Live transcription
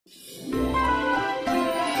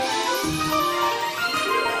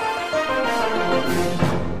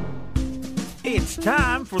It's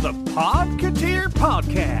time for the Podketeer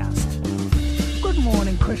podcast. Good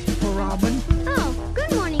morning, Christopher Robin. Oh,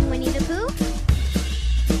 good morning, Winnie the Pooh.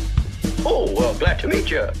 Oh, well, glad to meet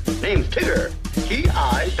you. Name's Tigger.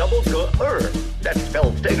 T-I-double-G-R. That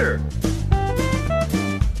spells Tigger.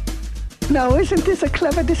 Now, isn't this a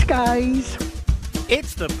clever disguise?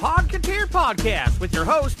 It's the Podketeer podcast with your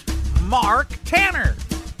host, Mark Tanner.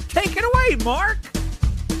 Take it away, Mark.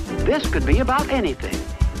 This could be about anything.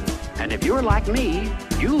 And if you're like me,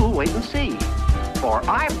 you'll wait and see. For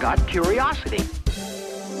I've got curiosity.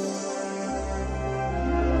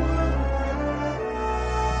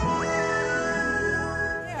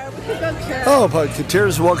 Hello,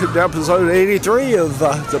 Podketeers. Welcome to episode 83 of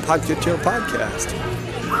the Podketeer podcast.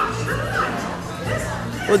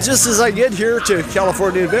 Well, just as I get here to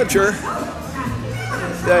California Adventure,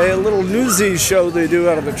 a little newsy show they do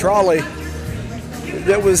out of a trolley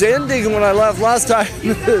that was ending when I left last time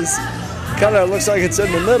is kind of looks like it's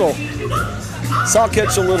in the middle. So I'll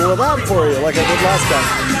catch a little of that for you like I did last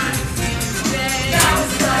time.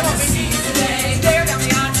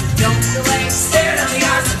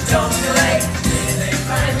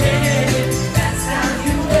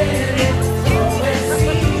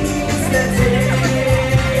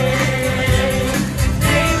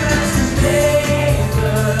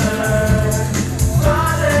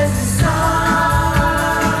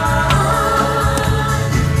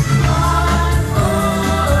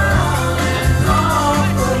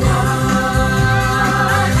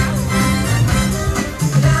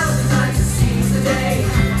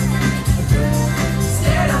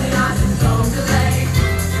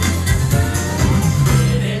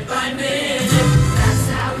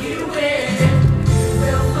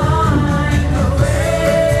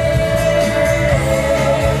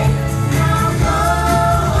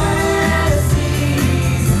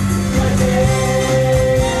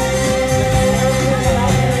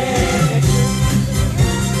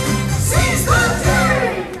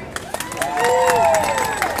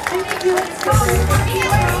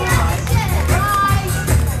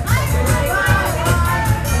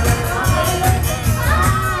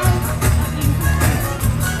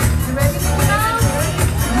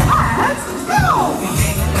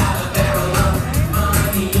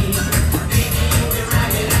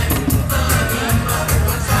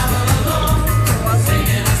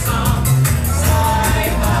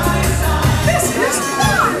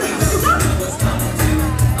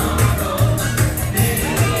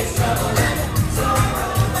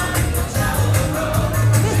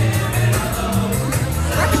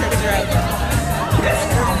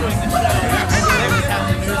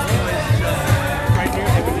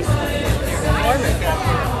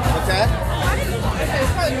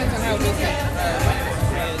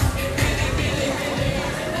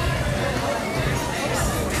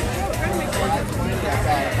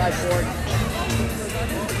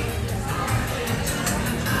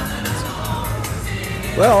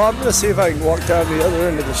 Well, I'm going to see if I can walk down the other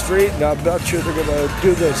end of the street, and I'm not sure they're going to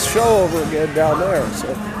do this show over again down there, so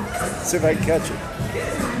let's see if I can catch it.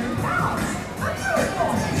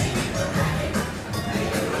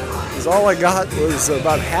 Because all I got was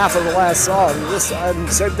about half of the last song. This time,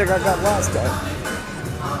 same thing I got last time.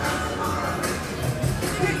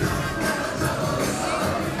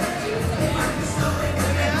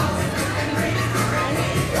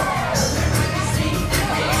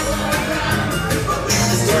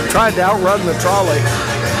 Tried to outrun the trolley.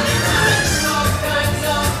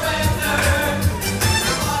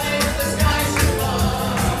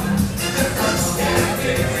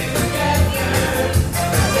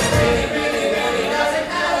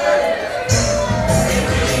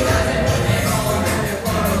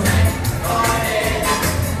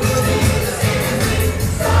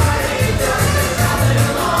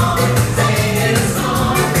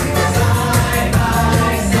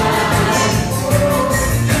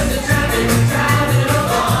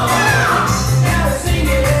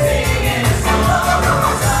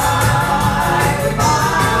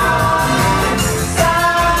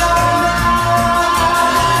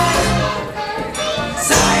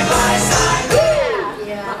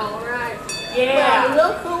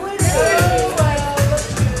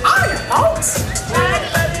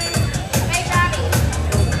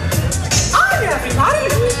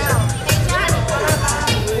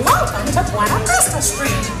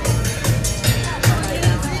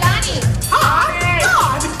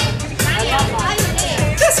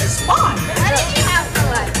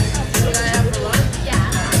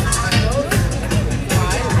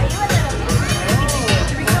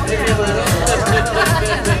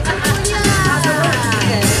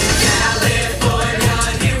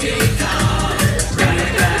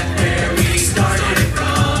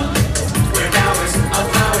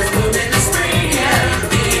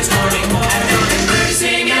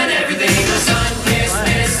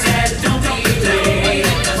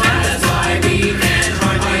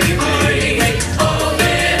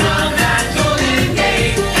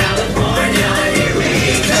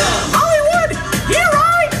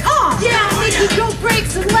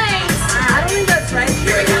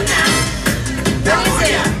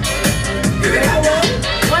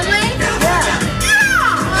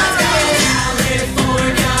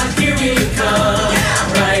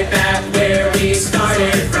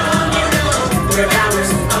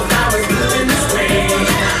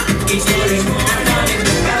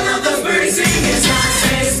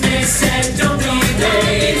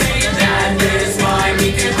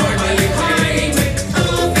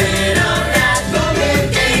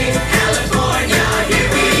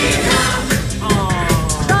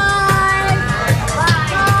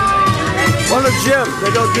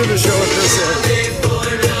 don't do the show at this end.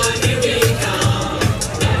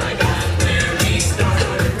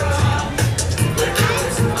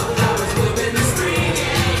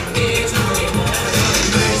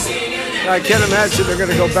 I can't imagine they're going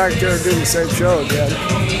to go back there and do the same show again.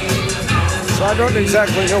 So I don't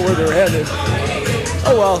exactly know where they're headed.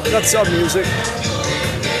 Oh well, that's some music.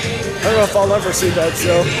 I don't know if I'll ever see that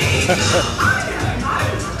show.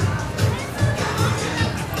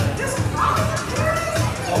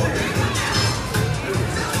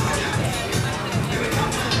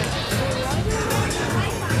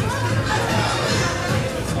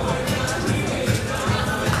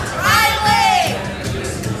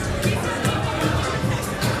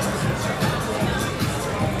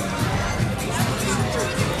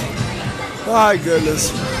 My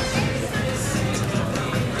goodness.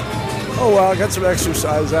 Oh well, I got some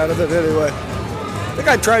exercise out of it anyway. I think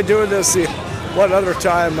I tried doing this the one other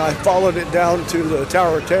time. I followed it down to the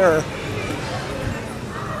Tower of Terror.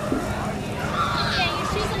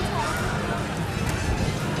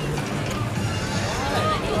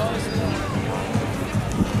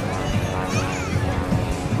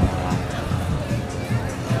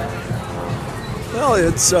 Well,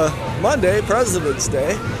 it's Monday, President's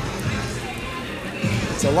Day.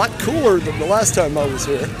 It's a lot cooler than the last time I was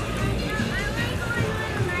here.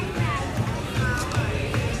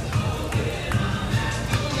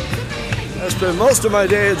 I spent most of my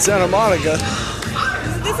day in Santa Monica,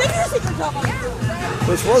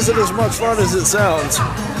 which wasn't as much fun as it sounds.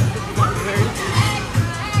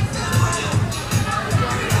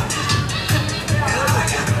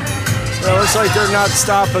 Well, it looks like they're not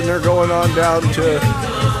stopping. They're going on down to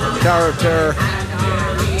Tower of Terror.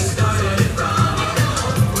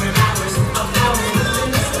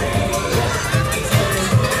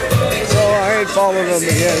 I ain't following them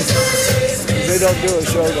again. They don't do a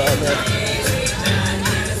show down there.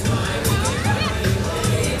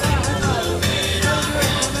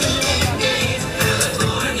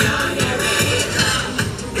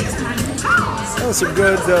 That was some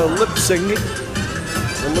good lip singing,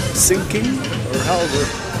 or lip syncing, or however.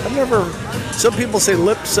 I've never. Some people say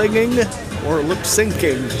lip singing or lip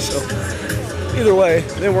syncing. So either way,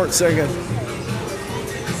 they weren't singing.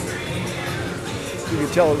 You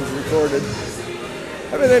can tell it was recorded.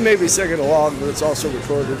 I mean, they may be singing along, but it's also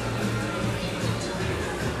recorded.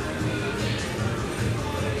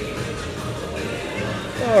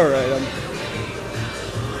 All right,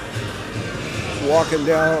 I'm walking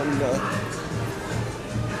down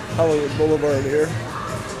Hollywood Boulevard here.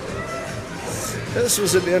 This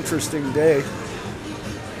was an interesting day.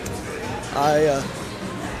 I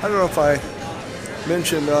don't know if I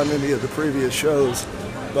mentioned on any of the previous shows,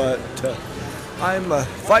 but I'm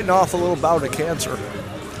fighting off a little bout of cancer.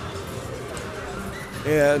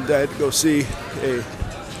 And I had to go see a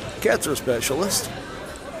cancer specialist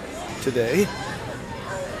today.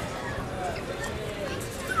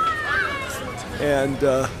 And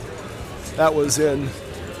that was in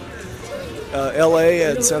LA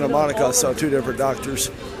and Santa Monica. I saw two different doctors.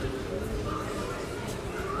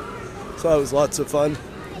 So that was lots of fun.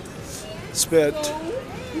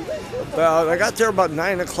 I got there about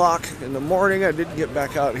 9 o'clock in the morning. I didn't get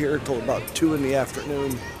back out here until about 2 in the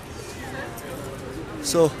afternoon.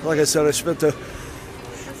 So, like I said,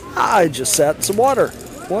 I just sat in some water.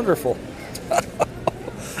 Wonderful.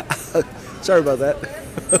 Sorry about that.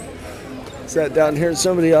 Sat down here and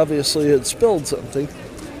somebody obviously had spilled something.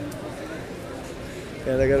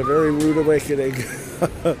 And I got a very rude awakening.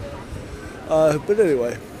 But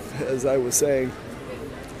anyway, as I was saying,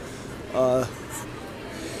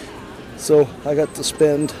 so I got to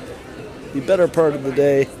spend the better part of the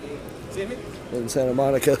day in Santa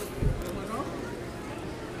Monica.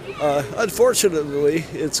 Unfortunately,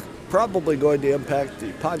 it's probably going to impact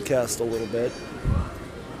the podcast a little bit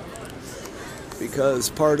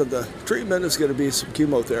because part of the treatment is going to be some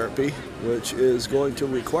chemotherapy, which is going to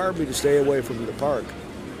require me to stay away from the park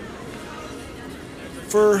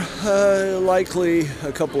for likely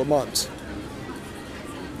a couple of months.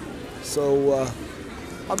 So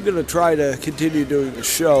I'm going to try to continue doing the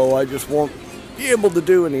show. I just won't be able to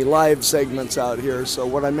do any live segments out here. So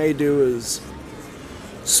what I may do is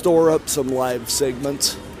store up some live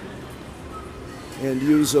segments and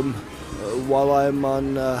use them while I'm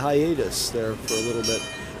on hiatus there for a little bit.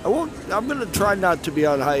 I'm going to try not to be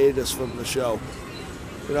on hiatus from the show.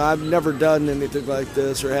 You know, I've never done anything like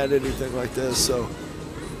this or had anything like this, so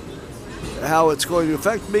how it's going to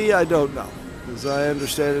affect me, I don't know. As I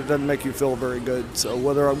understand, it doesn't make you feel very good. So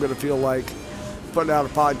whether I'm going to feel like putting out a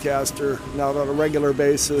podcast or not on a regular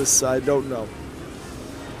basis, I don't know.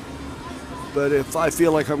 But if I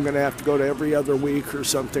feel like I'm going to have to go to every other week or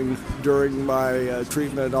something during my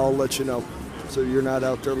treatment, I'll let you know. So you're not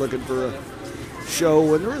out there looking for a show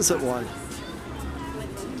when there isn't one.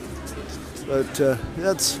 But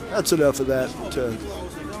that's enough of that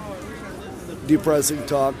depressing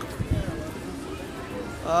talk.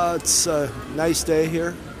 It's a nice day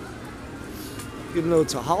here. Even though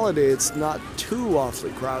it's a holiday, it's not too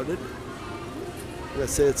awfully crowded. Like I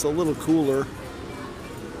say, it's a little cooler.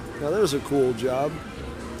 Now there's a cool job.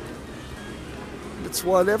 It's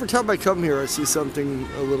one, every time I come here I see something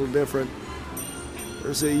a little different.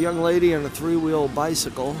 There's a young lady on a 3-wheel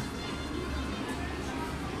bicycle.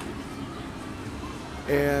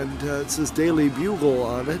 And it says Daily Bugle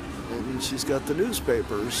on it. And she's got the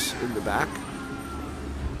newspapers in the back.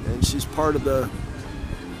 And she's part of the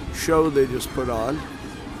show they just put on.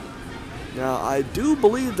 Now, I do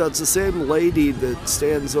believe that's the same lady that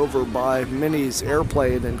stands over by Minnie's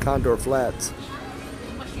airplane in Condor Flats.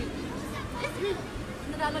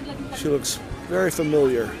 She looks very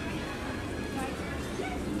familiar.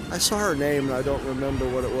 I saw her name and I don't remember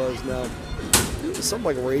what it was now. It was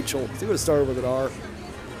something like Rachel. I think it was started with an R.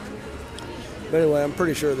 But anyway, I'm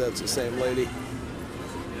pretty sure that's the same lady.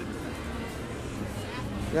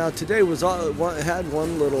 Now, today had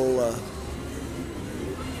one little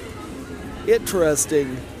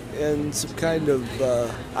interesting and some kind of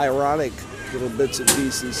ironic little bits and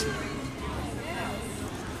pieces.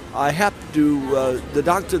 I happened to, the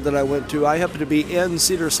doctor that I went to, I happened to be in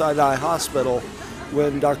Cedars-Sinai Hospital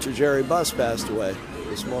when Dr. Jerry Buss passed away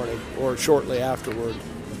this morning, or shortly afterward.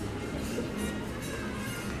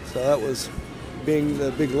 So that was, being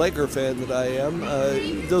the big Laker fan that I am,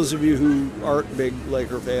 those of you who aren't big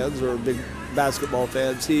Laker fans or big basketball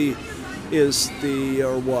fans, he is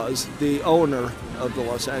was the owner of the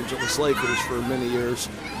Los Angeles Lakers for many years.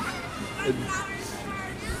 And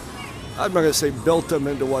I'm not going to say built them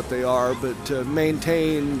into what they are, but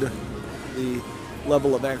maintained the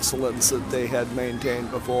level of excellence that they had maintained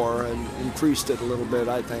before and increased it a little bit,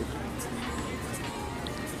 I think.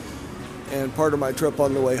 And part of my trip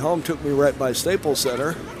on the way home took me right by Staples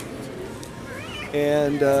Center.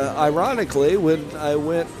 And ironically, when I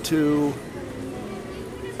went to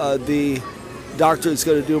the doctor that's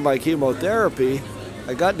going to do my chemotherapy,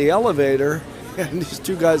 I got in the elevator, and these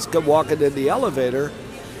two guys come walking in the elevator,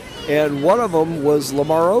 and one of them was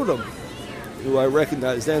Lamar Odom, who I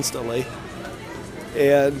recognized instantly.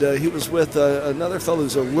 And he was with another fellow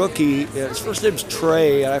who's a rookie, and his first name's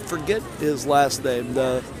Trey, and I forget his last name.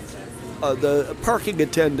 The parking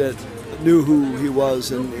attendant knew who he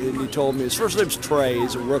was, and he told me his first name's Trey.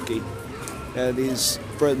 He's a rookie, and he's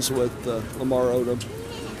friends with Lamar Odom.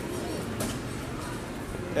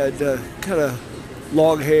 Had kind of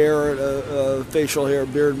long hair, facial hair,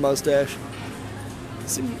 beard, mustache.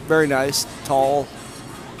 Seemed very nice, tall.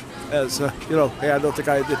 As hey, I don't think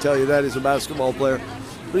I had to tell you that he's a basketball player.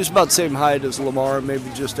 But he's about the same height as Lamar, maybe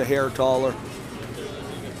just a hair taller.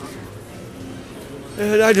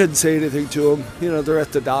 And I didn't say anything to him. They're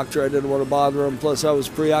at the doctor. I didn't want to bother him. Plus, I was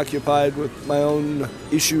preoccupied with my own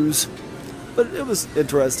issues. But it was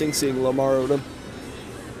interesting seeing Lamar Odom.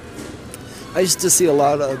 I used to see a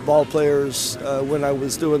lot of ball players when I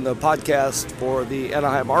was doing the podcast for the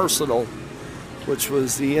Anaheim Arsenal, which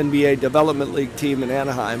was the NBA Development League team in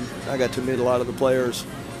Anaheim. I got to meet a lot of the players.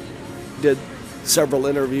 Did several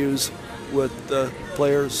interviews with the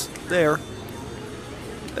players there.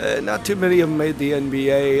 Not too many of them made the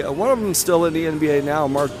NBA. One of them is still in the NBA now,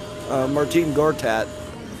 Martin Gortat.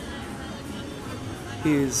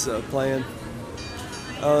 He's playing.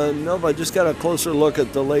 No, but I just got a closer look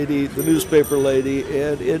at the lady, the newspaper lady,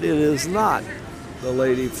 and it is not the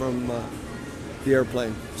lady from the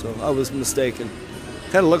airplane. So I was mistaken.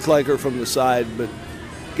 Kind of looked like her from the side, but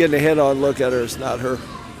getting a head-on look at her, it's not her.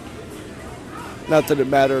 Not that it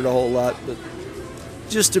mattered a whole lot, but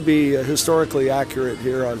just to be historically accurate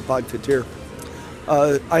here on Podketeer.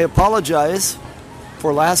 I apologize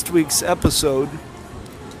for last week's episode,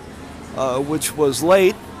 which was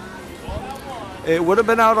late. It would have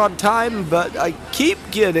been out on time, but I keep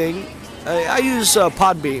getting, I use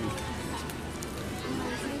Podbean,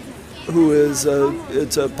 who is,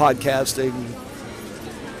 it's a podcasting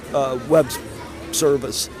web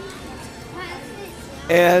service.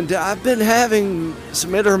 And I've been having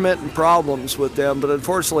some intermittent problems with them, but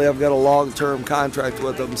unfortunately I've got a long-term contract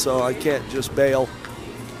with them, so I can't just bail.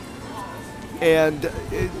 And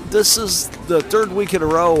this is the third week in a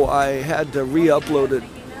row I had to re-upload it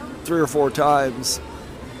 3 or 4 times.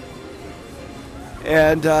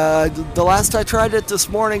 And the last I tried it this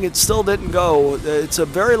morning, it still didn't go. It's a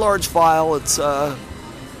very large file. It's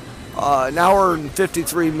an hour and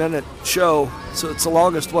 53-minute show, so it's the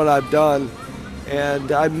longest one I've done.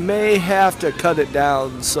 And I may have to cut it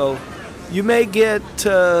down, so you may get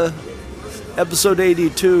episode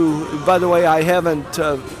 82. By the way, I haven't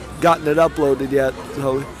gotten it uploaded yet,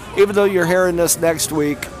 so even though you're hearing this next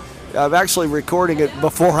week, I'm actually recording it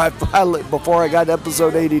before I got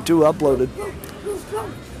episode 82 uploaded.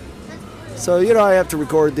 So, I have to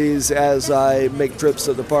record these as I make trips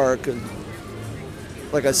to the park. And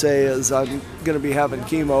like I say, as I'm going to be having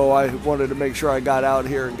chemo, I wanted to make sure I got out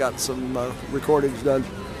here and got some recordings done.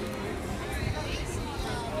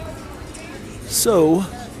 So,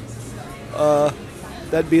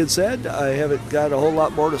 that being said, I haven't got a whole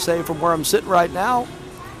lot more to say from where I'm sitting right now.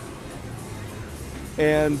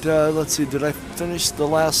 And let's see, did I finish the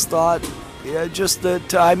last thought? Yeah, just that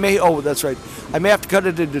that's right. I may have to cut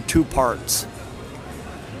it into 2 parts.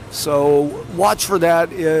 So watch for that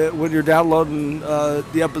when you're downloading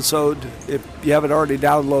the episode, if you haven't already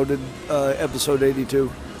downloaded episode 82,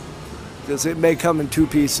 because it may come in 2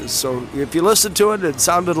 pieces. So if you listen to it, it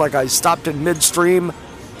sounded like I stopped in midstream.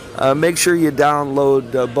 Make sure you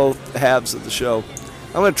download both halves of the show.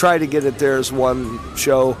 I'm going to try to get it there as one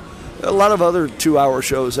show. A lot of other 2-hour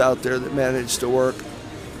shows out there that manage to work.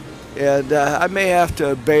 And I may have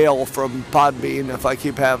to bail from Podbean if I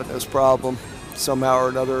keep having this problem somehow or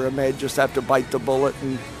another. I may just have to bite the bullet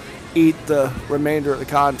and eat the remainder of the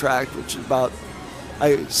contract, which is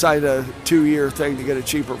I signed a 2-year thing to get a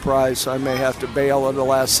cheaper price, so I may have to bail in the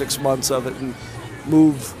last 6 months of it and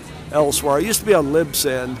move elsewhere. I used to be on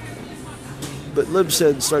Libsyn, but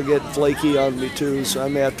Libsyn started getting flaky on me too, so I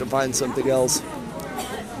may have to find something else.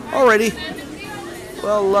 Alrighty.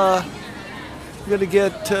 Well, I'm going to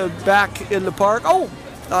get back in the park.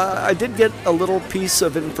 I did get a little piece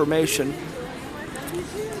of information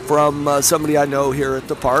from somebody I know here at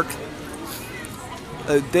the park.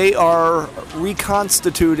 They are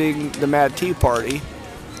reconstituting the Mad Tea Party,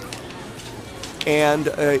 and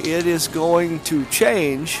it is going to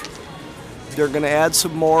change. They're going to add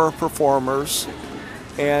some more performers,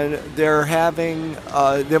 and they're having,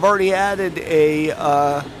 they've already added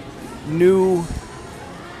a new,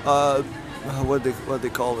 what they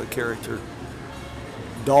call the character?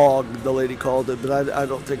 Dog, the lady called it, but I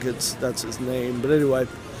don't think that's his name. But anyway,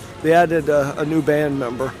 they added a new band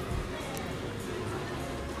member.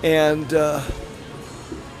 And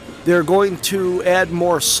they're going to add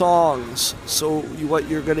more songs. So what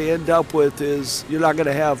you're going to end up with is you're not going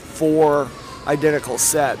to have 4 identical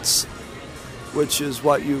sets, which is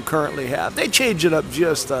what you currently have. They change it up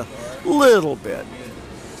just a little bit,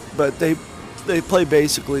 but they play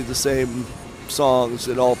basically the same songs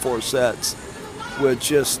in all 4 sets with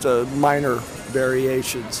just minor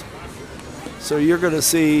variations. So you're going to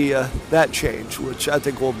see that change, which I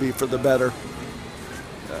think will be for the better.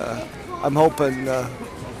 I'm hoping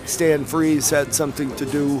Stan Freeze had something to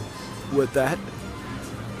do with that,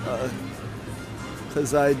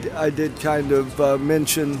 because I did kind of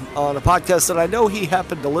mention on a podcast that I know he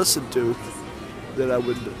happened to listen to that I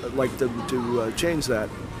would like them to change that.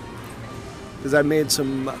 Because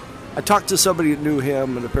I talked to somebody that knew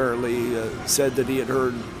him and apparently said that he had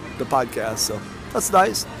heard the podcast, so that's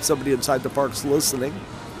nice. Somebody inside the park's listening.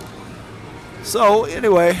 So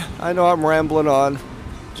anyway, I know I'm rambling on,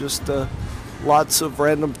 just lots of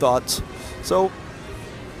random thoughts. So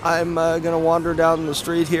I'm going to wander down the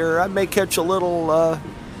street here. I may catch a little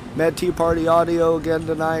Mad Tea Party audio again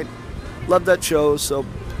tonight. Love that show, so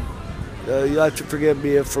you'll have to forgive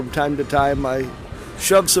me if from time to time I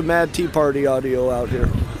shove some Mad Tea Party audio out here.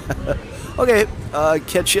 Okay,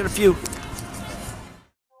 catch you in a few.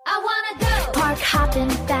 I wanna go park hopping,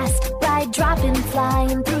 fast ride dropping,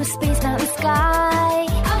 flying through space, mountain, sky.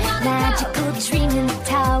 Magical dreaming,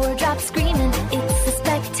 tower drop screaming. It's a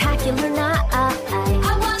spectacular night.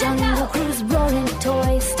 Jungle cruise roaring,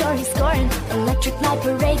 Toy Story scoring, electric light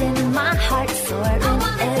parading, my heart soaring.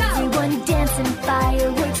 Everyone dancing,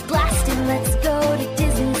 fireworks blasting. Let's go to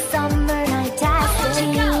Disney summer night.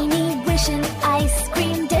 Genie wishing, ice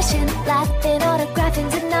cream dishing, laughing,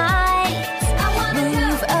 autographing tonight.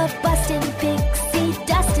 Move a bustin', pixie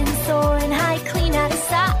dustin', soaring high, clean out of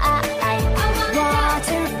sight.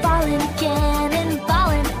 Water falling, cannon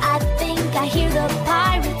falling. I think I hear the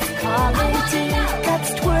pirates calling.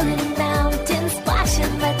 Teacups twirling, mountains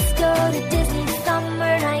splashing. Let's go to Disney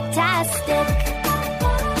summer night-tastic.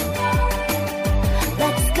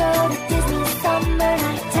 Let's go to Disney summer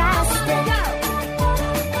night-tastic.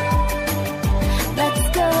 Let's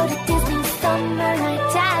go to Disney summer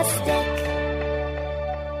night-tastic.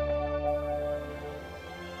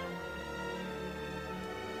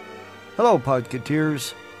 Hello,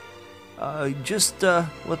 Podketeers. Just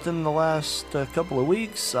within the last couple of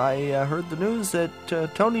weeks, I heard the news that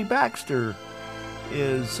Tony Baxter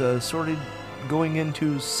is sort of going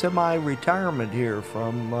into semi-retirement here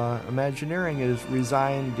from Imagineering. Has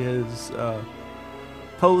resigned his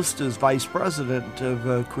post as Vice President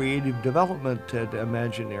of Creative Development at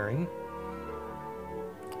Imagineering.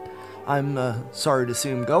 I'm sorry to see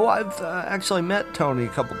him go. I've actually met Tony a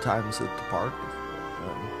couple times at the park.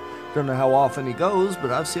 Don't know how often he goes,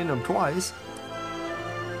 but I've seen him twice.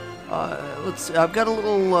 Let's see, I've got a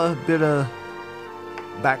little bit of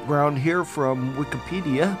background here from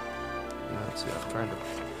Wikipedia. Let's see, I'm trying to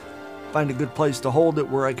find a good place to hold it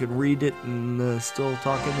where I can read it and still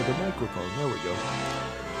talk into the microphone. There we go.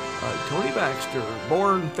 Tony Baxter,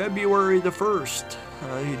 born February the 1st.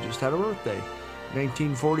 He just had a birthday.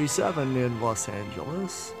 1947 in Los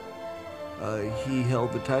Angeles. He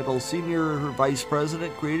held the title Senior Vice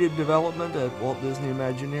President Creative Development at Walt Disney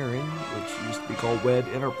Imagineering, which used to be called WED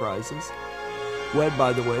Enterprises. WED,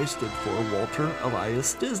 by the way, stood for Walter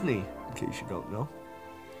Elias Disney, in case you don't know.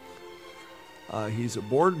 He's a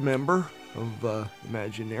board member of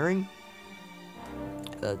Imagineering.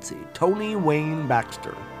 Let's see, Tony Wayne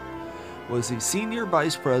Baxter was the Senior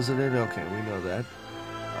Vice President, okay, we know that,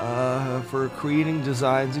 for creating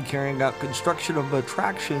designs and carrying out construction of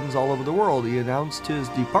attractions all over the world. He announced his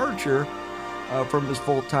departure from his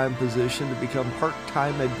full-time position to become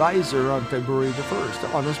part-time advisor on February the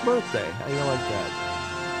 1st, on his birthday. How do you like that?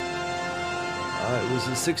 It was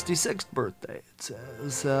his 66th birthday.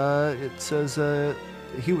 It says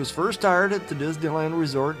he was first hired at the Disneyland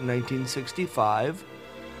Resort in 1965.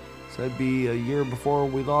 So that'd be a year before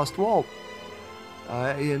we lost Walt.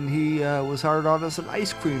 And he was hired on as an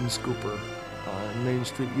ice cream scooper in Main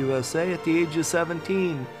Street, USA at the age of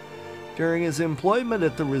 17. During his employment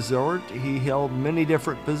at the resort, he held many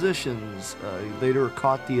different positions. He later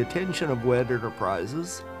caught the attention of WED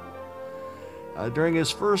Enterprises. During his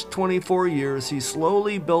first 24 years, he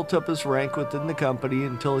slowly built up his rank within the company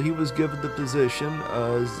until he was given the position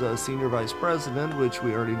as Senior Vice President, which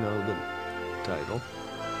we already know the title.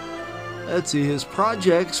 Let's see, his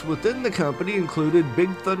projects within the company included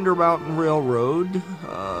Big Thunder Mountain Railroad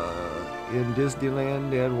in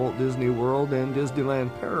Disneyland and Walt Disney World and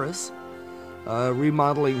Disneyland Paris,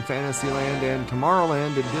 remodeling Fantasyland and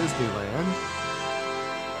Tomorrowland at Disneyland.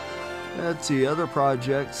 Let's see, other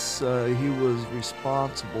projects he was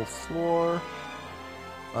responsible for.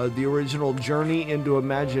 The original Journey into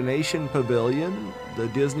Imagination Pavilion, the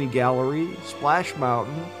Disney Gallery, Splash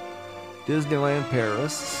Mountain, Disneyland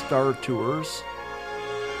Paris, Star Tours,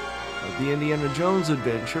 the Indiana Jones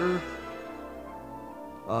Adventure,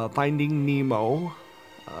 Finding Nemo,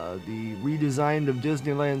 the redesign of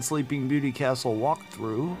Disneyland Sleeping Beauty Castle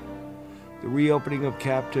Walkthrough, the reopening of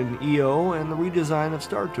Captain EO, and the redesign of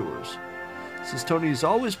Star Tours. Since Tony's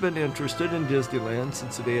always been interested in Disneyland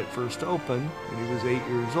since the day it first opened, when he was 8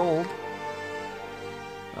 years old.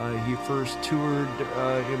 He first toured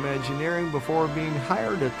Imagineering before being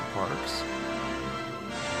hired at the parks.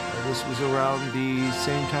 This was around the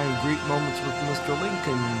same time Great Moments with Mr.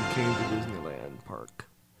 Lincoln came to Disneyland Park.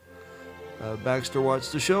 Baxter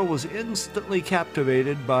watched the show, was instantly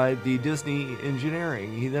captivated by the Disney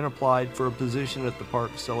engineering. He then applied for a position at the park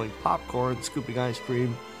selling popcorn, scooping ice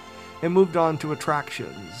cream, and moved on to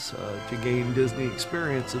attractions to gain Disney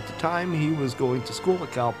experience. At the time, he was going to school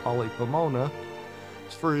at Cal Poly Pomona.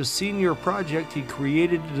 For his senior project, he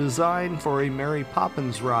created a design for a Mary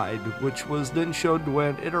Poppins ride, which was then showed to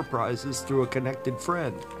WED Enterprises through a connected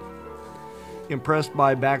friend. Impressed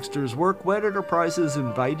by Baxter's work, WED Enterprises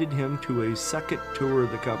invited him to a second tour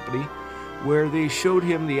of the company, where they showed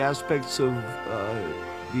him the aspects of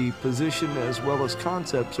the position as well as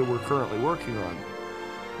concepts that we're currently working on.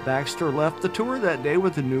 Baxter left the tour that day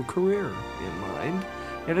with a new career in mind,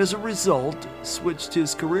 and as a result, switched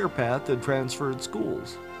his career path and transferred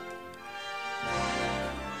schools.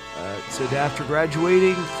 It said after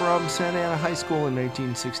graduating from Santa Ana High School in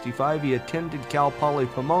 1965, he attended Cal Poly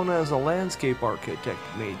Pomona as a landscape architect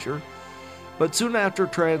major, but soon after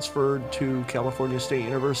transferred to California State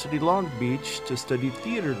University Long Beach to study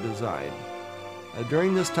theater design.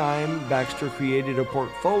 During this time, Baxter created a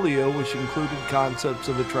portfolio which included concepts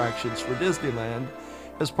of attractions for Disneyland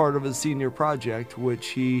as part of his senior project, which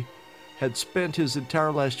he had spent his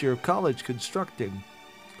entire last year of college constructing.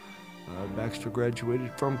 Baxter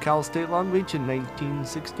graduated from Cal State Long Beach in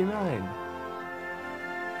 1969.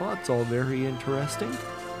 Well, that's all very interesting.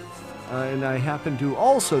 And I happen to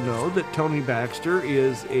also know that Tony Baxter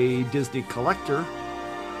is a Disney collector.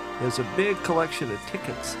 He has a big collection of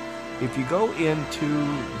tickets. If you go into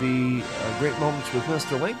the Great Moments with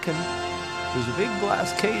Mr. Lincoln There's a big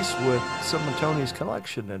glass case with some of Tony's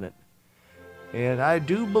collection in it. And I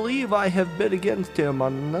do believe I have bid against him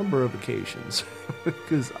on a number of occasions,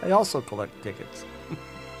 because I also collect tickets.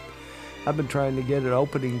 I've been trying to get an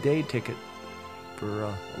opening day ticket for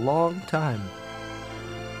a long time.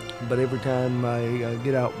 But every time I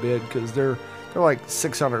get outbid, because they're like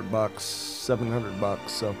 $600, $700,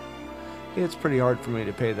 so it's pretty hard for me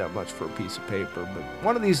to pay that much for a piece of paper. But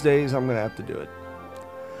one of these days, I'm going to have to do it.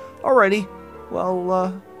 Alrighty,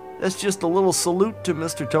 well, that's just a little salute to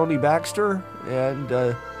Mr. Tony Baxter, and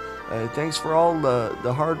thanks for all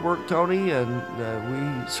the hard work, Tony, and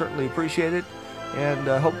we certainly appreciate it, and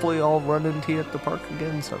hopefully I'll run into you at the park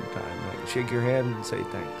again sometime. I can shake your hand and say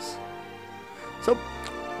thanks. So,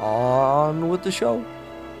 on with the show.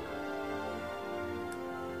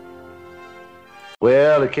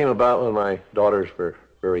 Well, it came about when my daughters were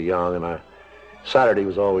very young, and Saturday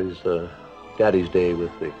was always Daddy's Day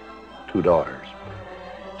with the two daughters.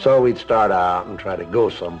 So we'd start out and try to go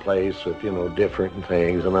someplace with, different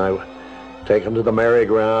things, and I would take them to the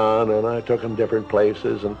merry-go-round, and I took them different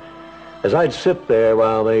places, and as I'd sit there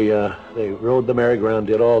while they rode the merry-go-round,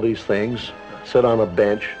 did all these things, sit on a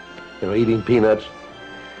bench, eating peanuts,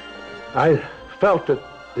 I felt that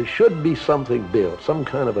there should be something built, some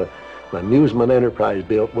kind of an amusement enterprise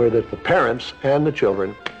built where the parents and the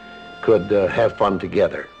children could have fun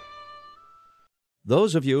together.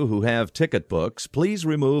 Those of you who have ticket books, please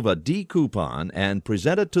remove a D coupon and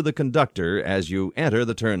present it to the conductor as you enter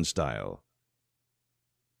the turnstile.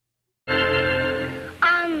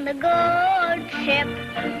 On the good ship,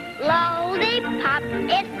 lollipop,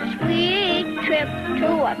 it's a sweet trip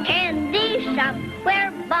to a candy shop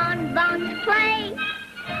where bonbons play.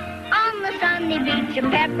 On the sunny beach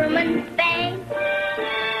of Peppermint Bay,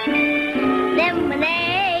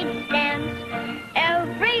 lemonade stands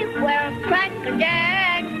everywhere, Cracker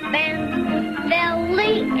Jack bands fill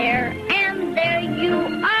the air, and there you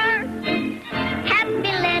are,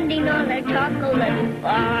 happy landing on a chocolate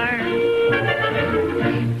bar.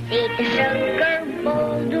 See the sugar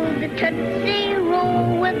bowl, do the Tootsie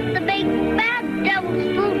Roll with the big bad devil's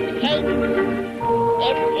food cake.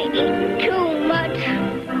 If you eat too much,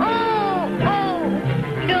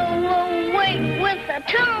 you'll wake with a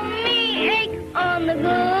tummy ache. On the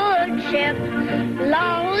good ship,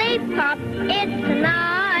 lollipop, it's a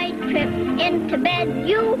night trip. Into bed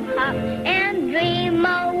you hop and dream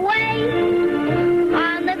away.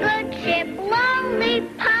 On the good ship,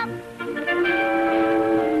 lollipop.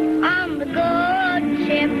 On the good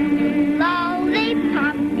ship,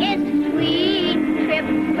 lollipop, it's a sweet trip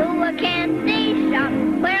to a candy shop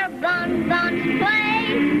where bonbons play.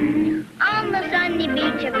 On the sunny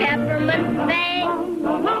beach of Peppermint Bay,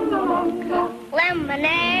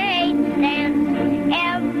 lemonade stands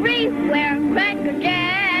everywhere, Cracker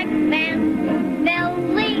Jack bands fill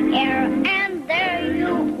the air, and there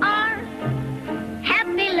you are,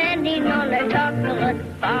 happy landing on a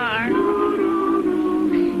chocolate bar.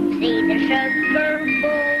 See the sugar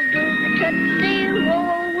bowl, do the Tootsie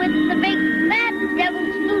Roll with the big bad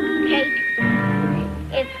devil's food cake.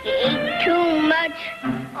 If you eat too much,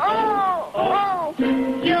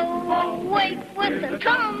 you'll wake with a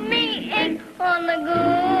tummy ache. On the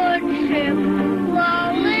good ship,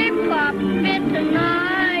 lollipop, it's a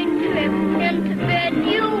night trip. Into bed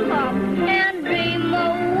you hop and dream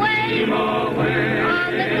away.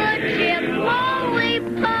 On the good ship,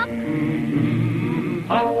 lollipop.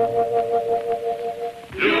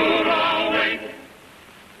 You're awake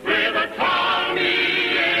with a tummy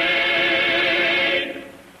ache.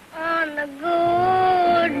 On the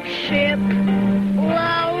good ship,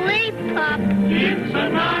 lollipop. It's a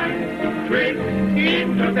nice trip.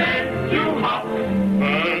 Into bed you hop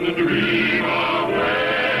and dream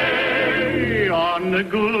away. On the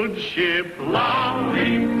good ship,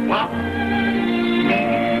 lollipop.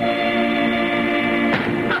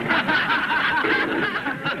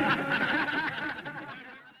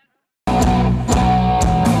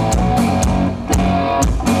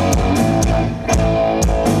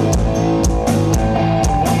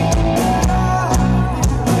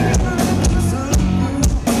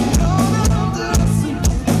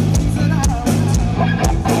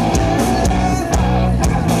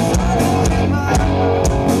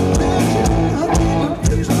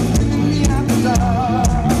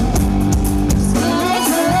 Stop.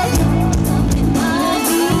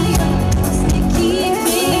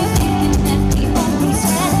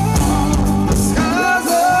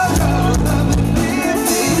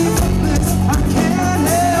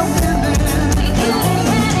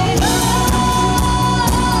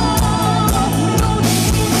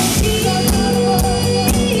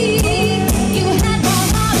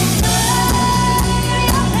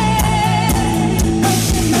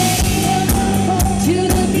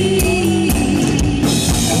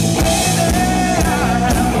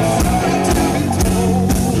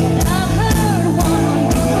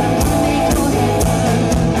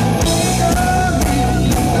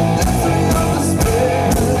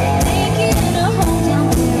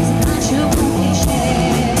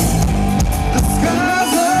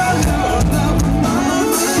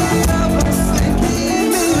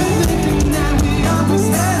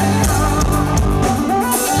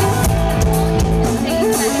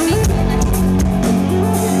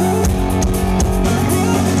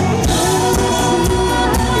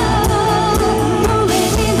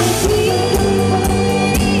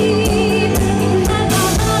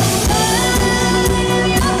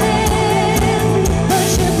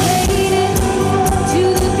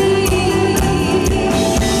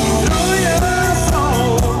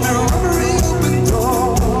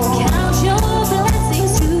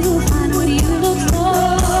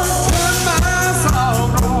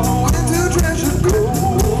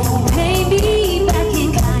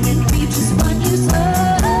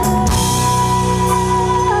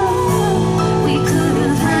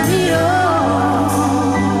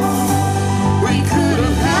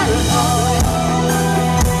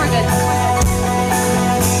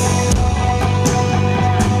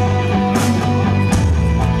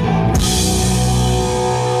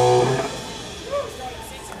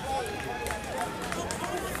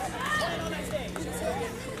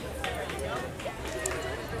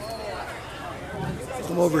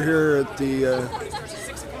 over here at the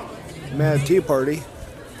Mad Tea Party,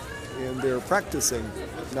 and they're practicing,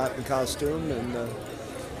 not in costume, and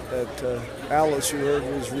that Alice, you heard,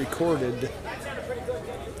 was recorded,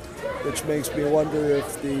 which makes me wonder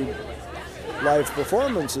if the live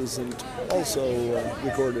performance isn't also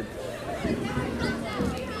recorded,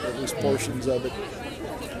 at least portions of it.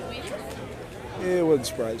 It wouldn't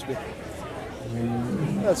surprise me.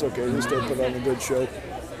 That's okay, we still put on a good show.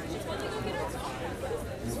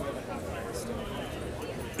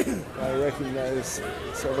 I recognize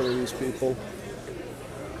several of these people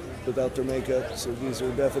without their makeup, so these are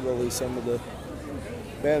definitely some of the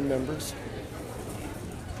band members.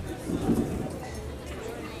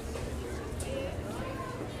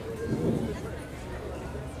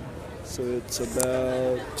 So it's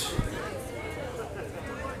about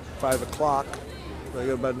 5 o'clock. I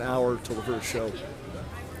got about an hour till the first show.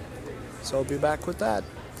 So I'll be back with that.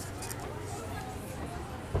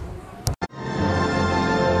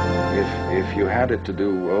 If you had it to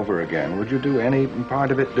do over again, would you do any part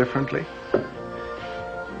of it differently?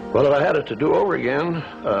 Well, if I had it to do over again,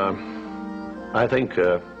 I think,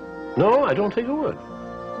 no, I don't think I would.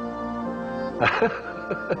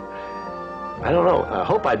 I don't know. I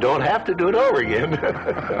hope I don't have to do it over again.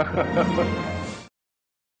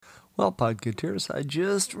 Well, Podketeers, I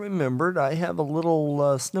just remembered I have a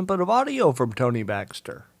little snippet of audio from Tony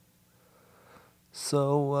Baxter.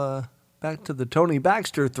 So, back to the Tony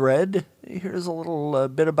Baxter thread. Here's a little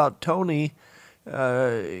bit about Tony,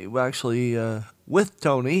 with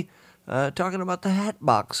Tony, talking about the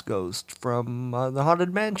Hatbox Ghost from the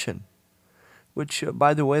Haunted Mansion, which,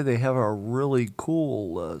 by the way, they have a really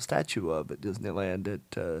cool statue of at Disneyland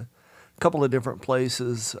at a couple of different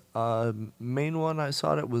places. Main one I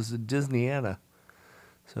saw it was at Disneyana.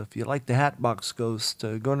 So if you like the Hatbox Ghost,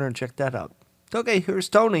 go in there and check that out. Okay, here's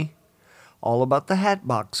Tony, all about the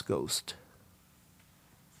Hatbox Ghost.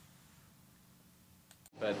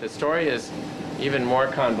 But the story is even more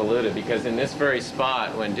convoluted because in this very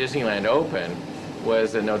spot, when Disneyland opened,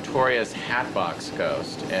 was a notorious Hatbox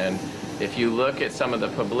Ghost. And if you look at some of the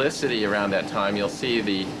publicity around that time, you'll see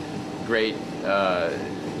the great,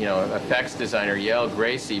 effects designer Yale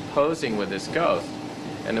Gracie posing with this ghost.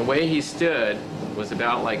 And the way he stood was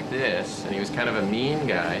about like this, and he was kind of a mean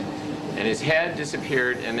guy. And his head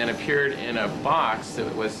disappeared and then appeared in a box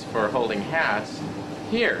that was for holding hats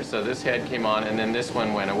here. So this head came on, and then this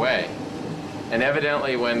one went away. And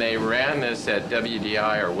evidently, when they ran this at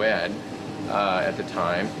WDI or WED at the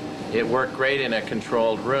time, it worked great in a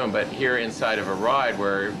controlled room, but here inside of a ride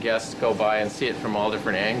where guests go by and see it from all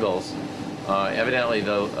different angles, evidently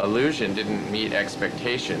the illusion didn't meet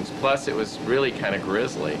expectations. Plus, it was really kind of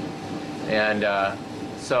grisly. And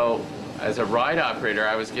so, as a ride operator,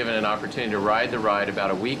 I was given an opportunity to ride the ride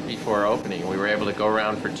about a week before opening. We were able to go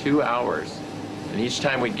around for 2 hours. And each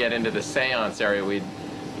time we'd get into the seance area, we'd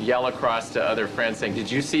yell across to other friends saying,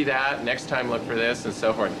 "Did you see that? Next time look for this," and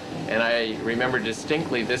so forth. And I remember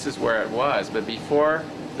distinctly this is where it was. But before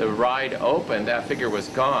the ride opened, that figure was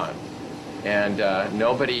gone. And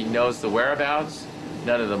nobody knows the whereabouts.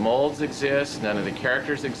 None of the molds exist. None of the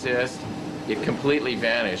characters exist. It completely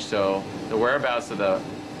vanished. So the whereabouts of the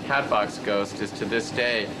Hatbox Ghost is to this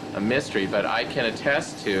day a mystery. But I can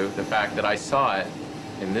attest to the fact that I saw it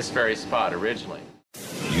in this very spot originally.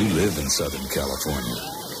 You live in Southern California,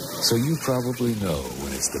 so you probably know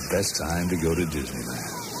when it's the best time to go to Disneyland,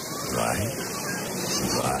 right?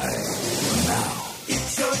 Right now.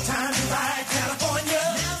 It's your time to ride California.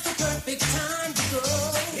 Now's the perfect time to go.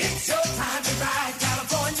 It's your time to ride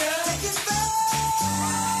California. Take it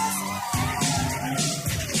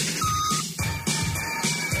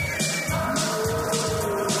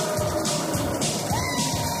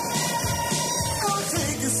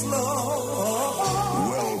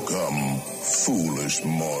foolish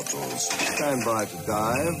mortals. Stand by to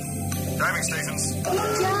dive. Diving stations.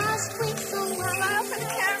 Just tweak some well for the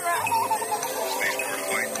camera.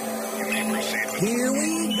 Here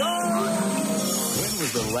we go. When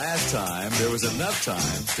was the last time there was enough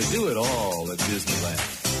time to do it all at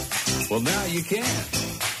Disneyland? Well, now you can.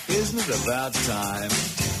 Isn't it about time?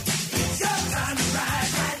 It's your time to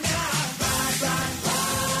ride right now. Ride, ride, ride.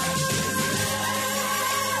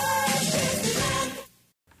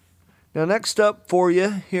 Now, next up for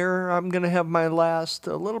you here, I'm going to have my last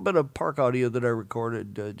a little bit of park audio that I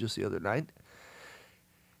recorded just the other night.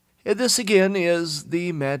 And this again is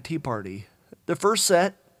the Mad Tea Party, the first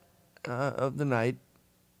set of the night.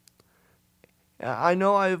 I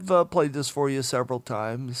know I've played this for you several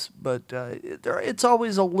times, but it's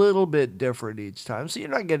always a little bit different each time, so you're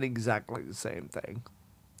not getting exactly the same thing.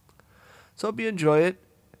 So hope you enjoy it.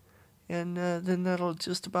 And then that'll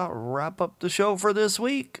just about wrap up the show for this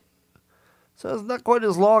week. So it's not quite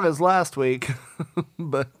as long as last week,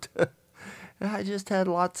 but I just had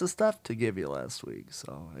lots of stuff to give you last week.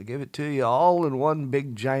 So I gave it to you all in one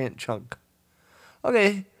big giant chunk.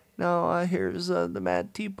 Okay, now here's the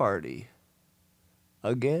Mad Tea Party.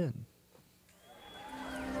 Again.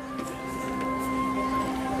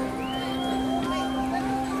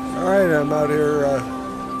 All right, I'm out here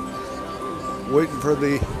waiting for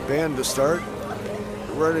the band to start.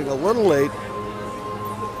 Running a little late.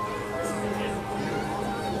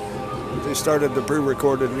 They started the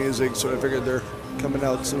pre-recorded music, so I figured they're coming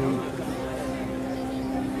out soon.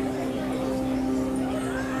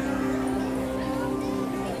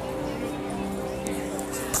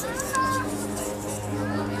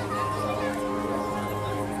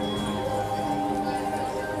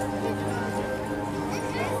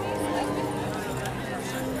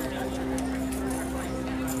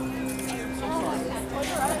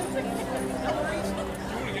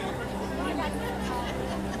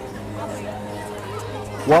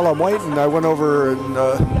 While I'm waiting, I went over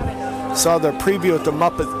and saw the preview at the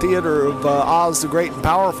Muppet Theater of Oz the Great and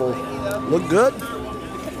Powerful. Looked good.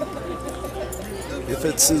 If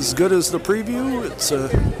it's as good as the preview, it's going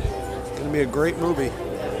to be a great movie.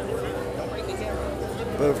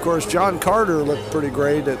 But of course, John Carter looked pretty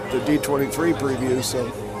great at the D23 preview, so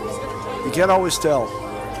you can't always tell.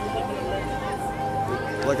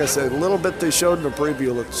 Like I said, a little bit they showed in the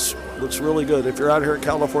preview looks really good. If you're out here at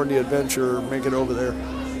California Adventure, make it over there.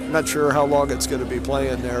 I'm not sure how long it's going to be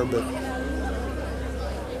playing there, but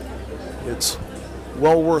it's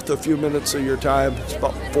well worth a few minutes of your time. It's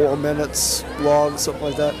about 4 minutes long, something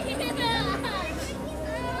like that.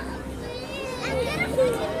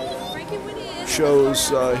 Shows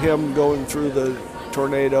him going through the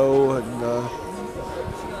tornado and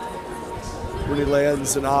when he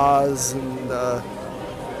lands in Oz, and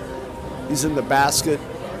he's in the basket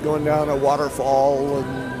going down a waterfall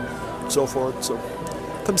and so forth. So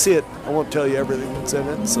come see it. I won't tell you everything that's in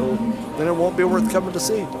it, so then it won't be worth coming to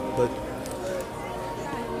see. But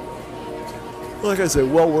like I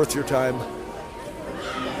said, well worth your time.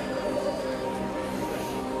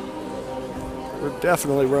 We're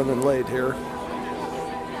definitely running late here.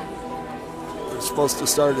 We're supposed to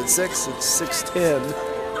start at 6. It's 6:10.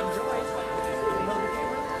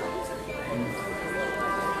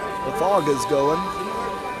 The fog is going.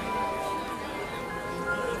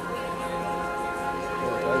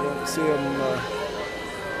 I don't see them.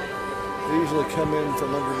 They usually come in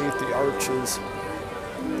from underneath the arches.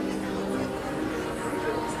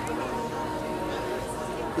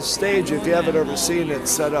 The stage, if you haven't ever seen it,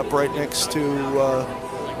 set up right next to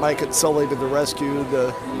Mike and Sully to the Rescue,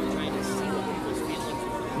 the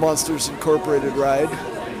Monsters Incorporated ride.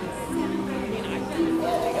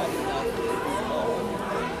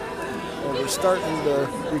 And we're starting the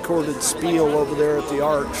recorded spiel over there at the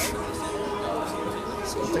arch.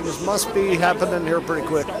 So things must be happening here pretty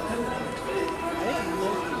quick.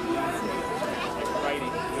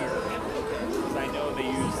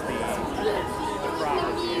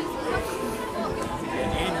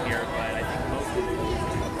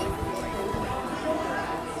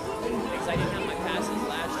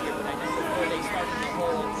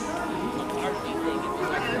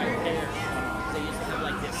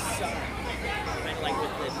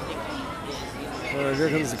 Here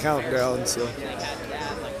comes the countdown, so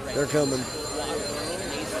they're coming.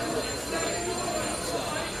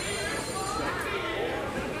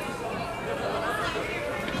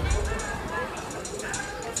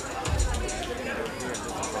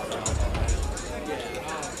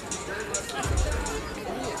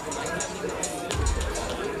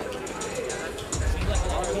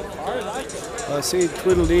 I see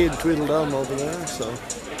Tweedledee and Tweedledum over there, so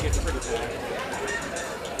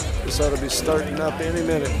this ought to be starting up any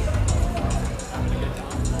minute.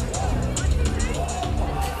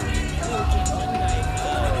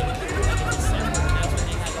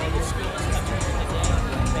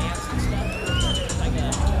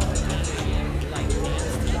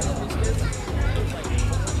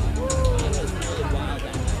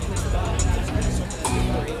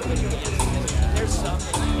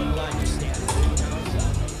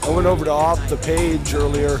 I went over to Off the Page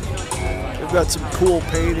earlier. They've got some cool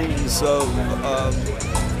paintings of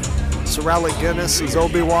Sir Alec Guinness as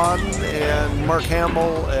Obi-Wan and Mark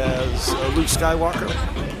Hamill as Luke Skywalker.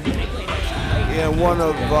 And one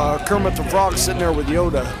of Kermit the Frog sitting there with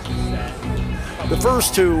Yoda. The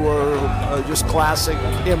first two were just classic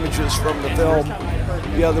images from the film.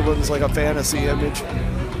 The other one's like a fantasy image.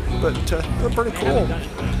 But they're pretty cool.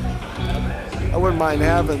 I wouldn't mind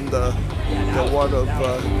having the the one of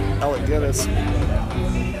Alec Guinness.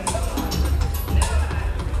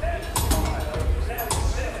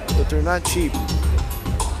 But they're not cheap.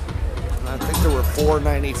 I think they were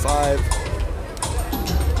 $4.95.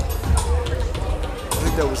 I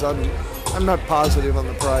think that was I'm not positive on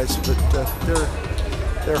the price, but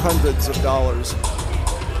they're hundreds of dollars.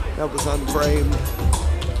 That was unframed.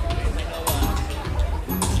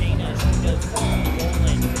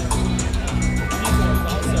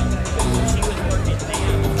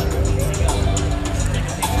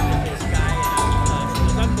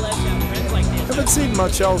 Haven't seen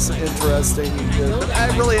much else interesting.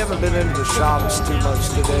 I really haven't been into the shops too much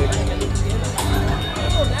today.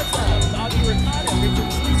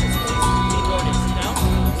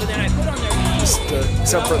 Just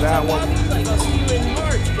except for that one.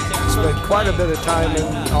 Spent quite a bit of time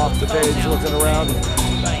off the page looking around.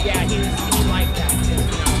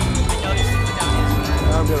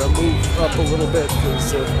 I'm going to move up a little bit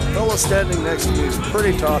because the fellow standing next to me is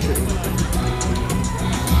pretty talkative.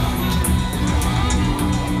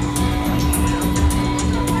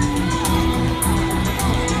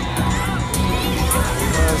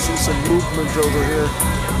 I see some movement over here.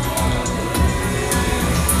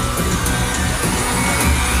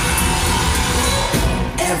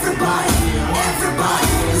 Everybody,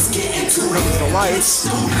 let's get into it. The lights.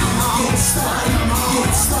 Get started.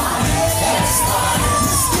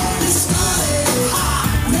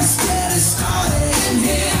 Let's get it started in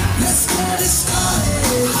here. Let's get it started.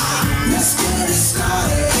 Let's get it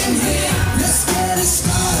started in here. Let's get it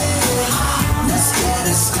started. Let's get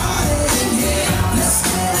it started in here. Let's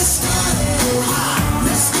get it started.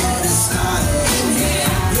 Let's get it started in here.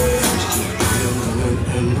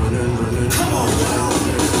 Come on,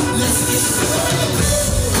 let's get started.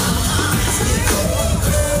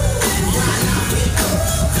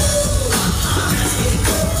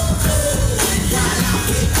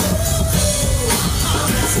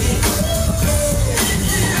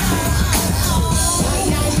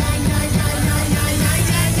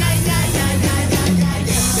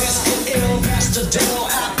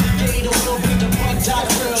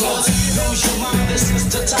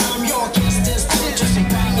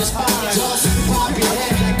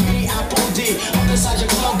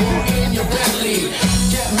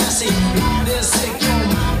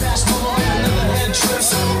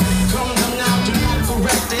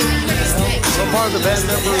 The band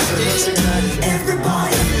members are missing in action.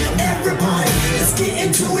 Everybody, let's get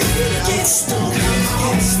into it. Get started.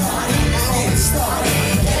 Let's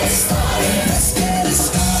get it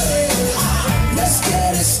started. Let's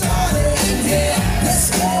get it started in here. Let's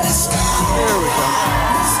get it started. There we go.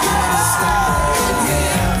 Let's get it started in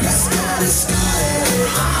here. Let's get it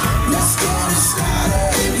started. Let's get it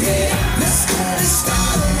started in here. Let's get it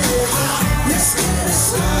started. Let's get it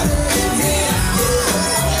started in here.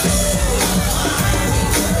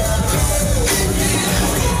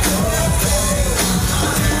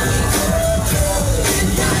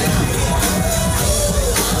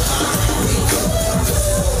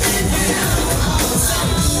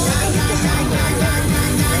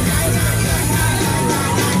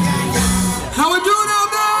 How we doing out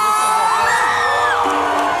there?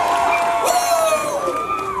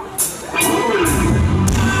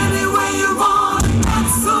 Any way you want,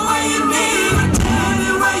 that's the way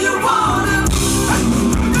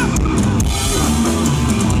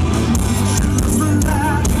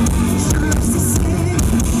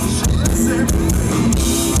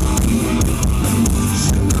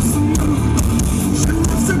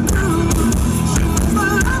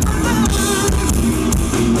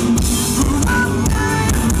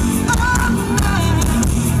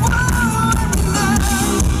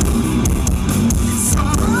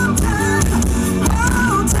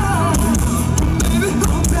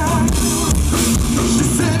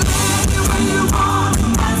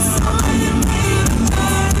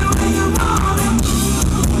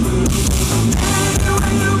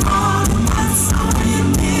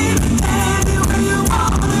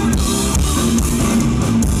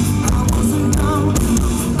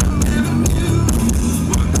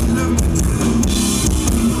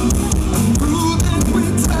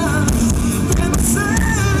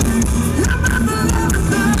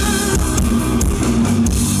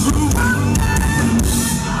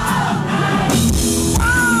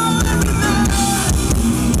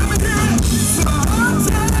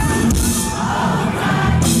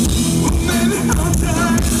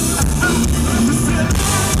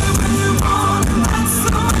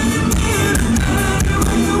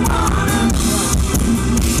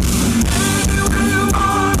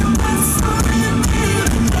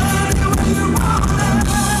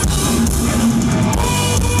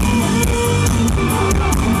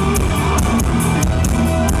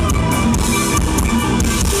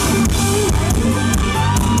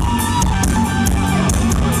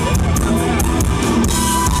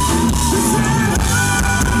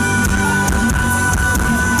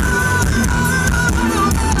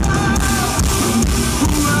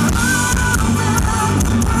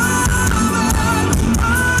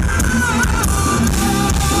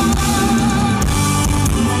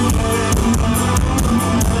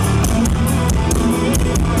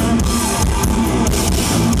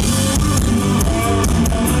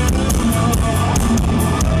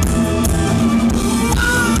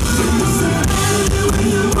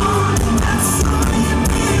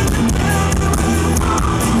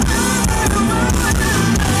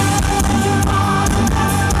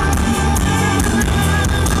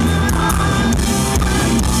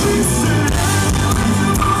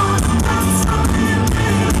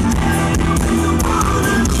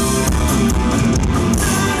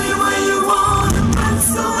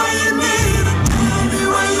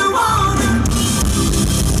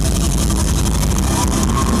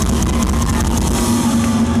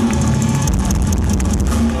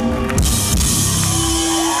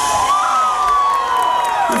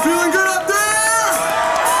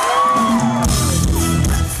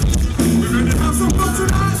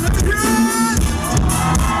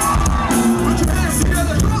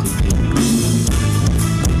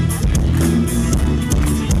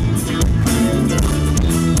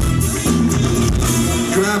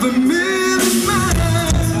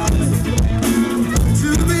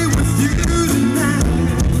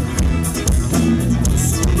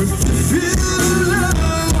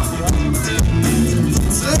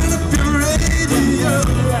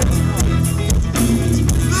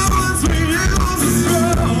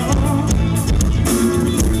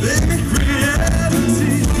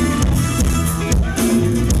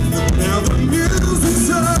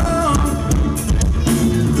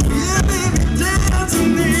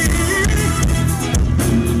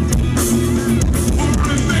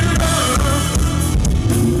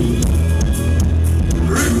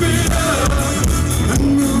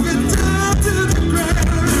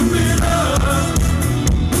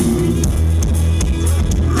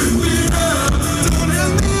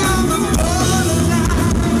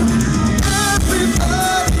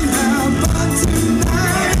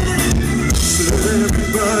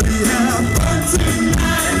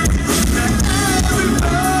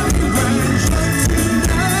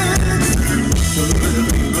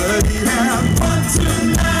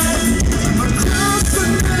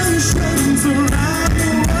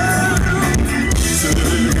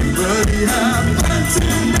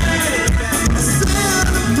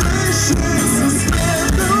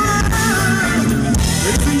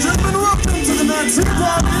my tea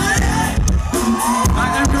party.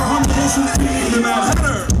 I am your humble host for the evening, the Mad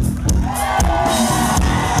Hatter.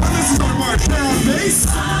 And this is our march down bass.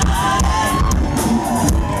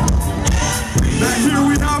 Back here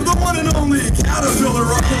we have the one and only Caterpillar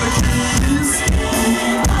rocking the keys.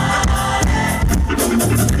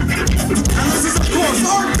 And this is, of course,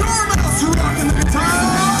 our Dormouse rocking the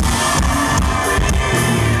guitar.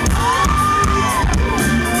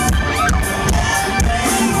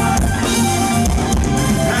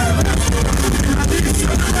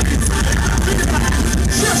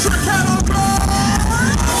 Cheshire Cattle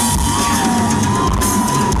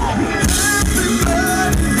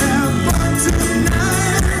Everybody have fun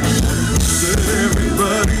tonight.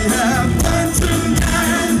 Everybody have fun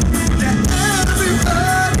tonight. Yeah, everybody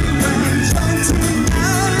have fun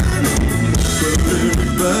tonight.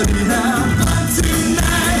 Everybody have fun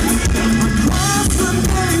tonight. Across the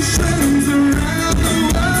nations around the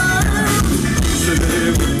world.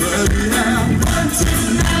 Everybody have fun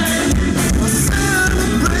tonight. A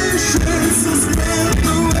celebration to spread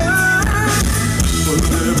the word.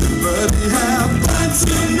 Everybody have fun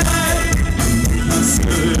tonight.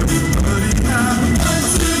 Everybody have fun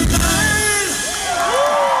tonight.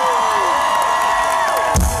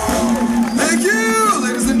 Thank you,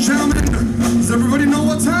 ladies and gentlemen. Does everybody know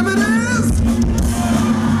what time it is?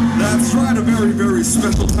 That's right, a very, very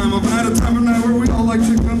special time of night, a time of night where we all like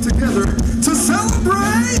to come together to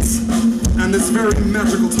celebrate. And this very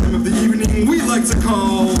magical time of the evening we like to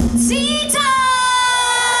call Tea time!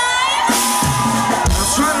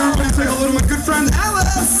 That's right, everybody say hello to my good friend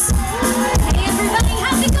Alice. Hey everybody,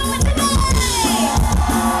 how's it going today?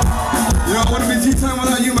 You know, it wouldn't be tea time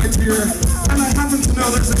without you, my dear. And I happen to know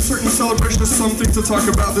there's a certain celebration of something to talk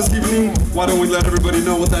about this evening. Why don't we let everybody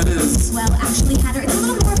know what that is? Well, actually, Hatter, it's a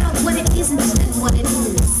little more about what it isn't than what it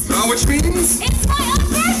is. Which means? It's my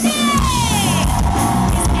unbirthday!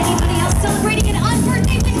 Is anybody else celebrating an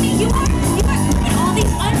unbirthday with me? You are? You are? And all these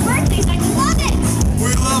unbirthdays, I love it!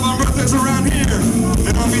 We love our birthdays around here.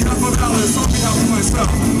 And on behalf of Alice, on behalf of myself,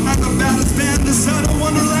 and the baddest band, the Sound of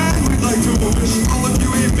Wonderland, we'd like to wish all of you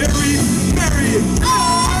a very merry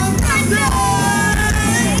unbirthday!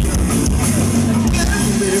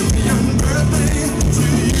 Merry unbirthday to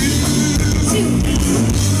you.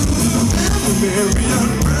 Merry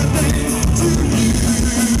unbirthday to you.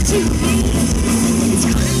 It's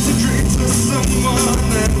great to drink to someone,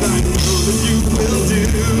 and I know that you will do.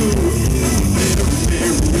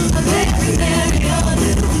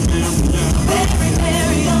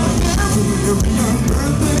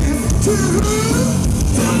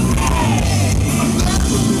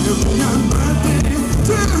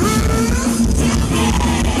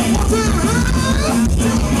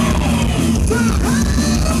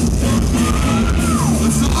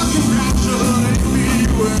 Let's all congratulate me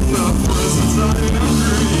with the presents I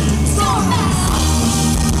agree. So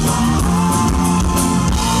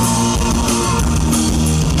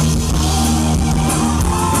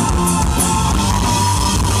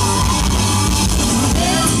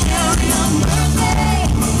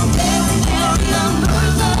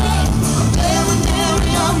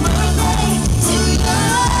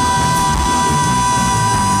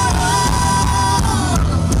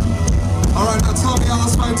alright, now tell me,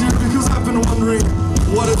 Alice, my dear, because I've been wondering,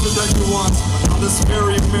 what is it that you want on this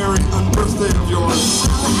very merry unbirthday of yours?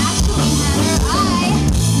 Well, actually, Hatter, I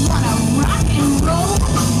wanna rock and roll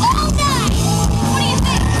all night! What do you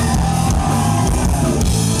think?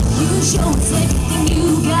 You show us everything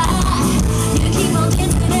you got. You keep on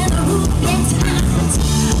dancing and the roof gets hot.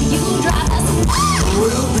 You drive us wild!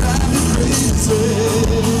 We'll drive you crazy.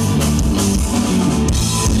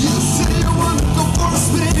 You say you want to go for a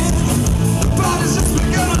spin. The party's just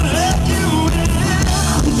begun to let you in.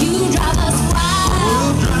 You drive us wild!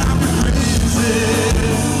 We'll drive you crazy.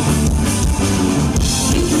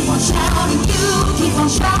 You keep on shouting, you keep on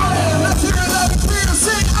shouting. Let's hear it loud and clear.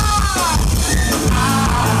 Sing, I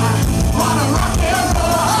wanna rock and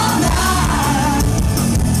roll all night.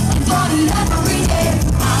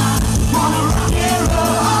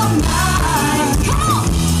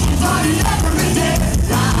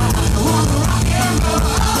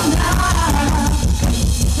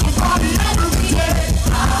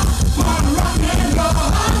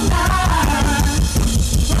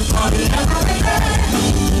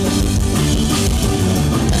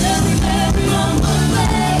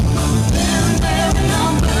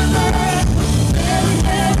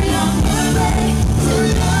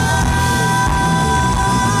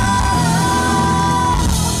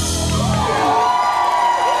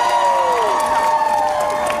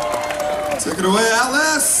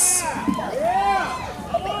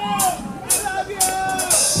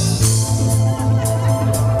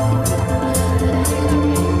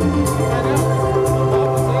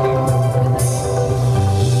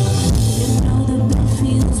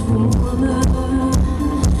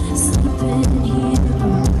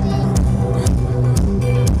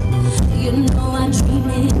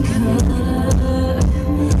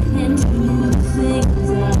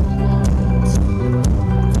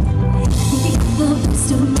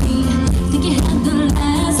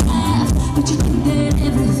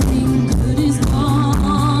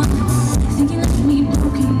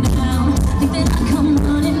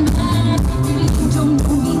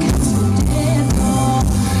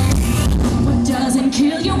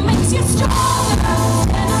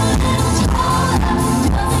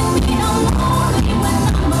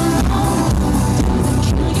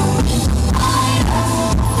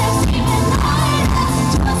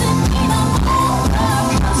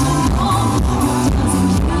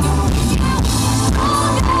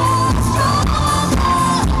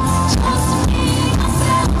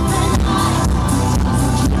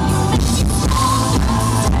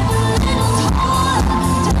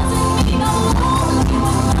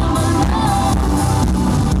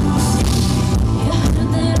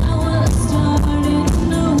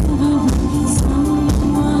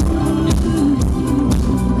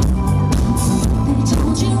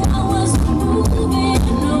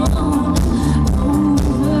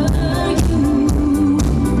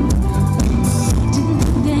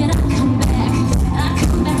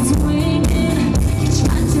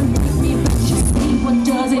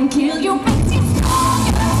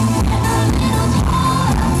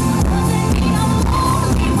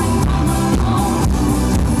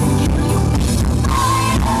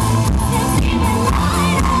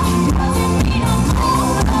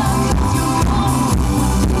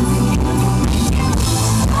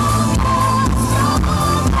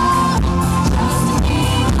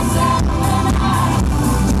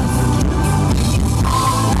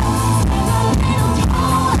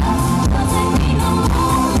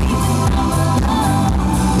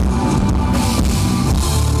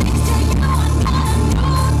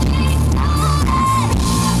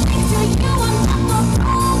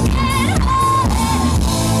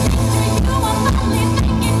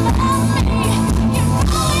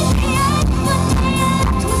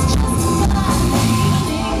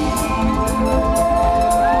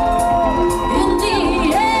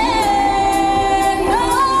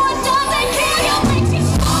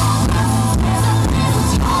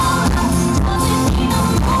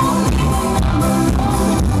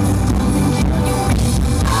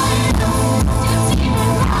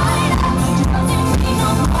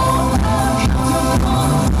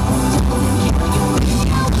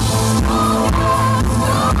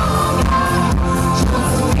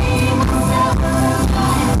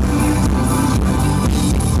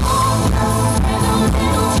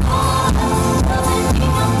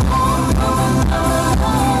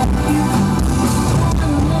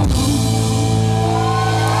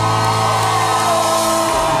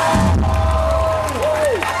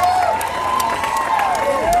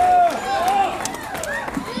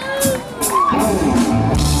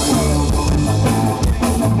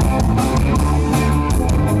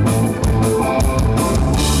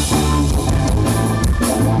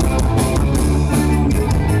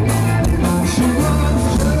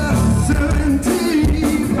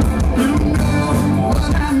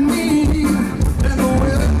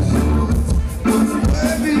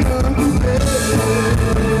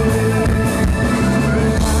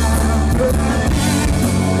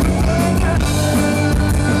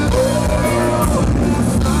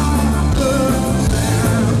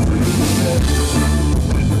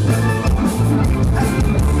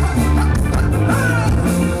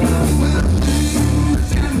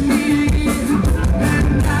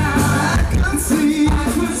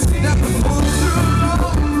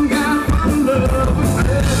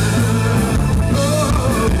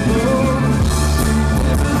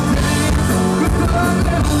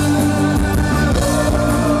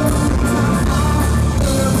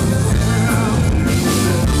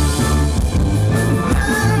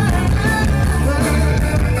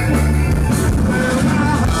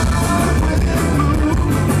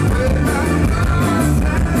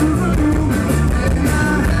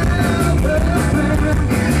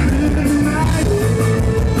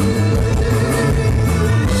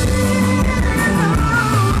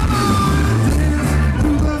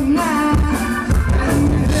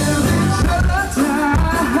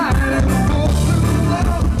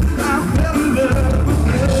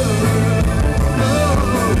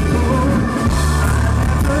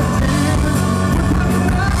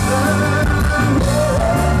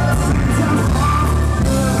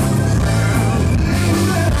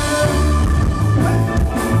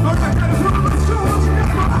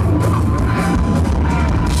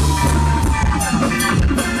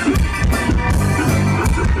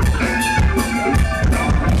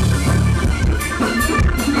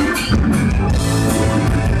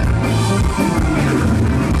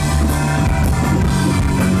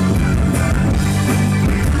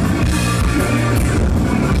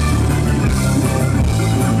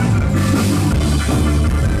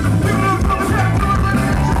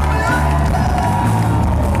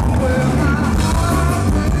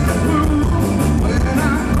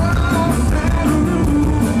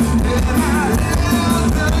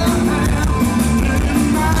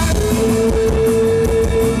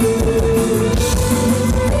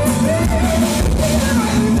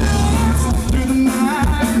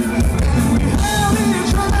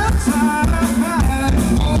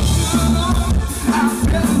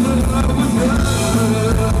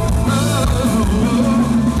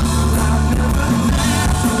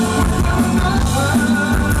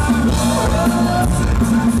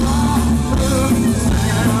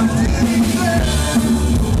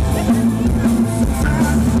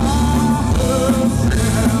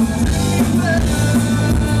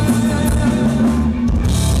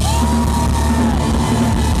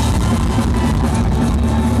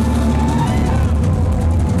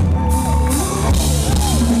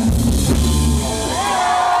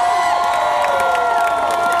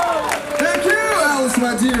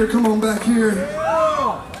 idea. Come on back here.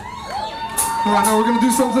 All right, now we're gonna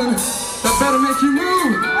do something that better make you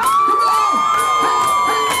move. Come on!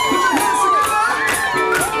 Put your hands together.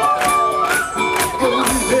 Oh,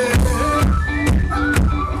 yeah.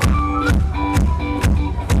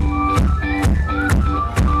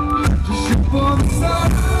 Just shoot for the sun.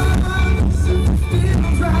 If you feel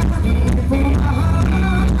right, for my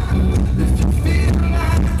heart. If you feel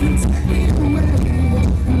like I can take it away.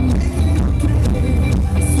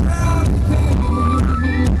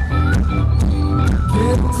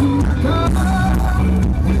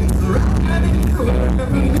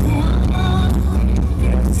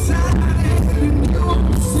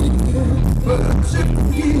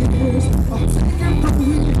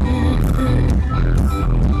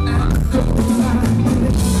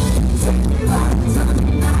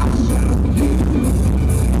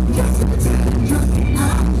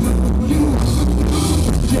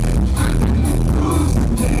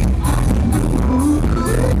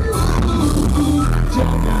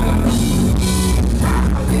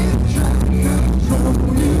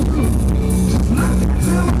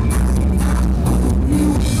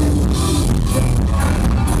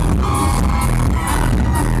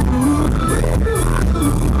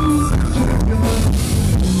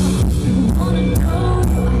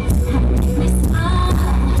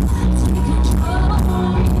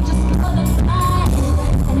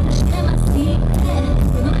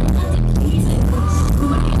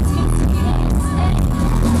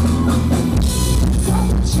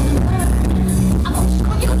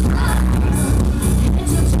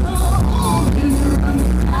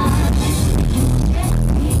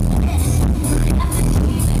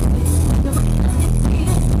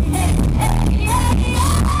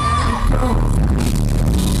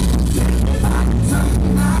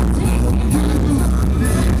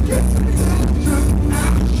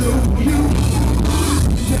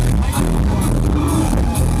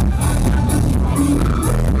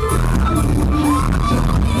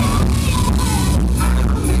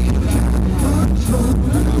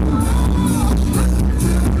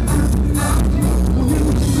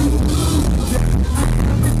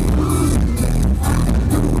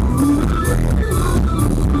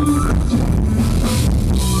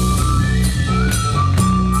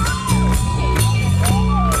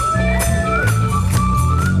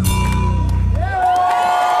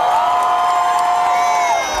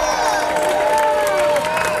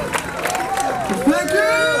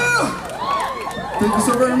 Thank you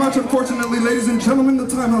so very much. Unfortunately, ladies and gentlemen, the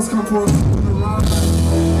time has come for us to arrive.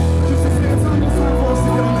 Just a fair time, it's time for us to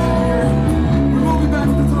get on out of here. We will be back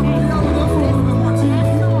at the top of the hour. Love for a little bit more TV.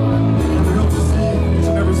 And we hope to see each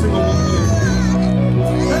and every single one of you.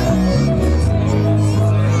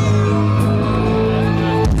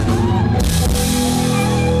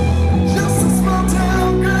 Just a small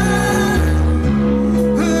town girl,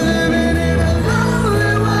 living in a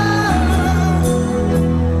lonely world.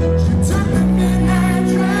 She took the midnight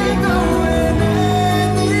train going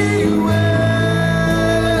anywhere.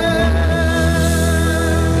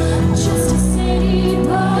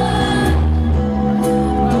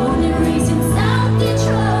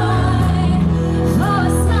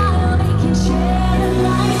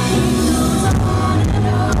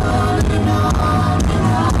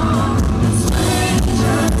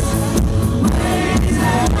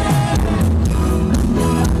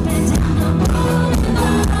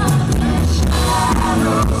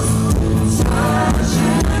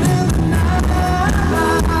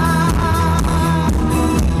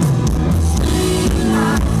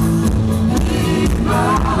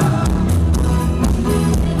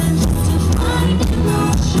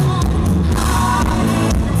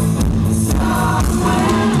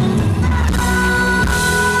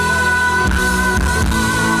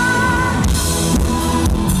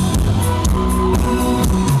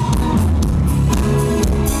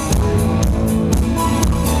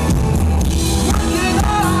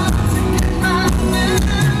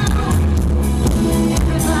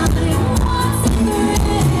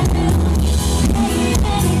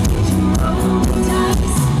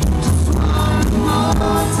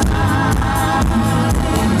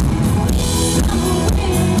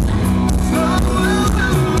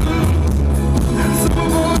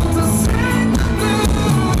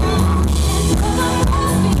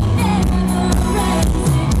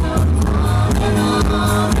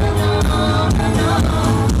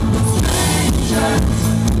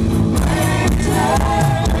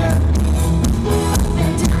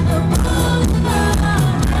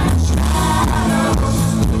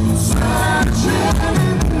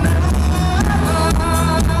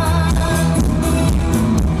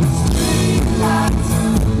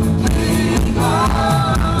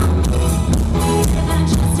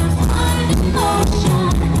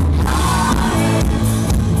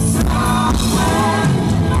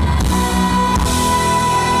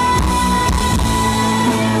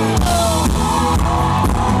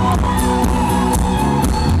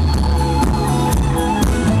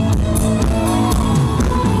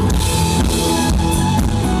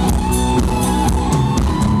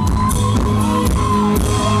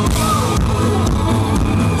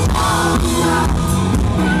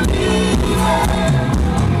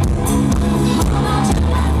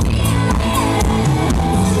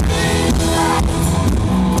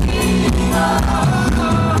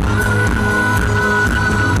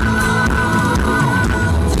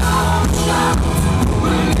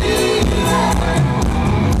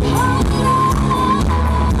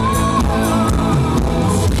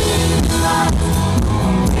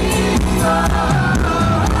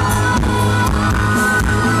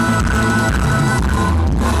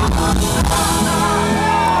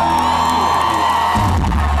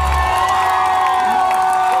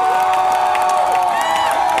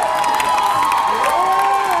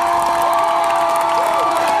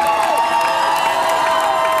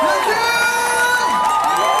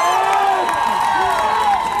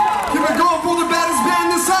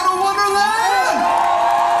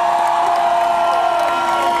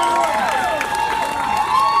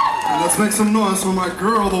 Let's make some noise for my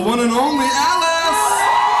girl, the one and only Alice!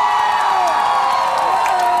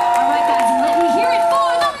 All right, guys, and let me hear it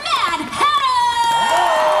for the Mad Hatter!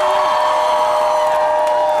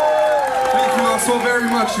 Thank you all so very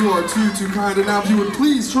much. You are too kind. And now if you would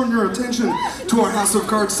please turn your attention to our House of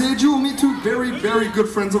Cards stage, you will meet two very, very good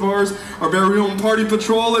friends of ours, our very own Party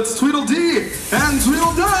Patrol. It's Tweedledee and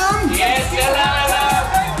Tweedledum! Yes, hello.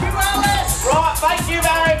 Thank you, Alice! Right, thank you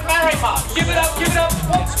very, very much. Give it up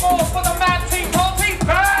once more for the Mad Tea Party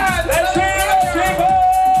Band! Let's hear it, TV!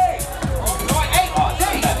 Right, 8 or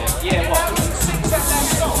 10? Yeah, what? 6 that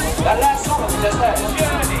last song. That last song was just that.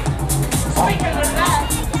 Journey. Speaking of that,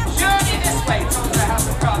 journey this way from the House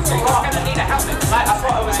of Cards. So you're going to need a helmet. Mate, I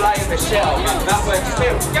thought I was laying the shell. That works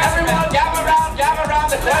too. Everyone, gather round.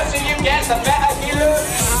 The closer you get, the better you look.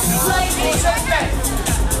 Ladies and gentlemen.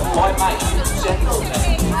 My mate, gentlemen.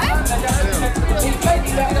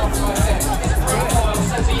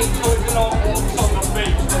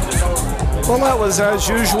 Well, that was, as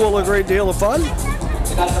usual, a great deal of fun.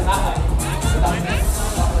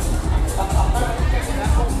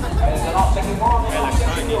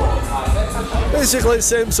 Basically,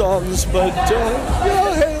 same songs, but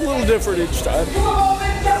hey, a little different each time.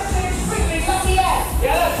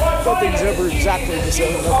 Nothing's ever exactly the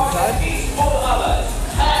same every time.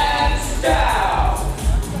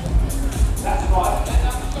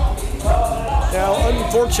 Now,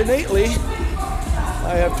 unfortunately,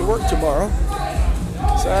 I have to work tomorrow,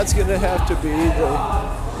 so that's going to have to be the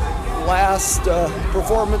last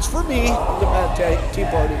performance for me at the Mad Tea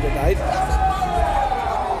Party tonight.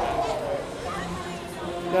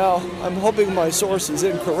 Now, I'm hoping my source is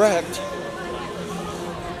incorrect,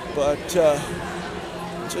 but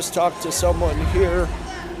just talked to someone here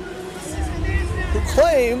who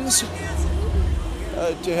claims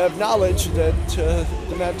to have knowledge that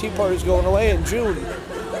the Mad Tea Party is going away in June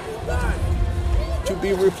to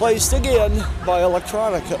be replaced again by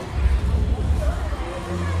electronica.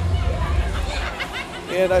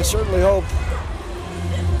 And I certainly hope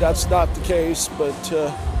that's not the case, but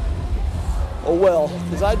oh well,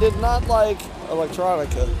 because I did not like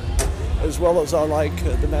electronica as well as I like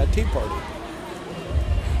the Mad Tea Party.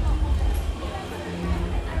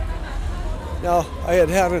 Now, I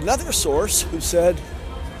had another source who said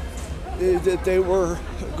that they were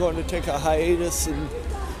going to take a hiatus and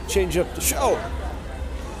change up the show.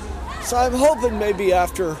 So I'm hoping maybe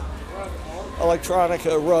after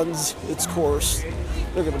electronica runs its course,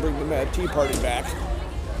 they're going to bring the Mad Tea Party back.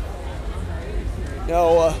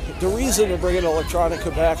 Now, the reason they're bringing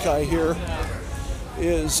electronica back, I hear,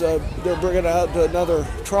 is they're bringing out another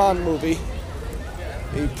Tron movie,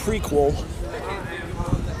 a prequel,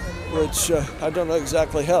 which I don't know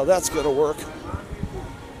exactly how that's going to work,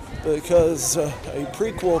 because a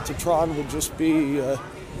prequel to Tron would just be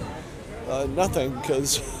nothing,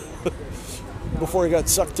 because before he got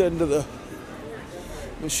sucked into the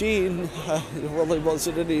machine, there really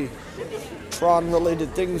wasn't any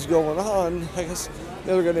Tron-related things going on. I guess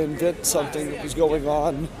they were going to invent something that was going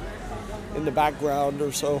on in the background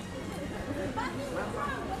or so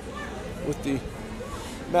with the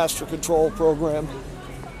Master Control program.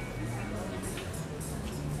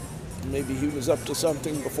 Maybe he was up to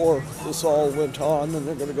something before this all went on, and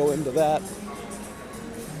they're going to go into that.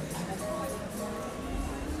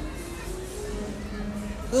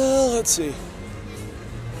 Well, let's see.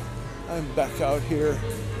 I'm back out here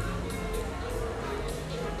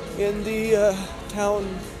in the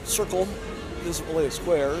town circle. This isn't really a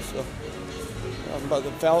square, so I'm by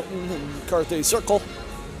the fountain and Carthay Circle.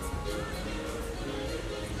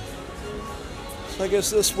 So I guess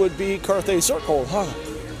this would be Carthay Circle, huh?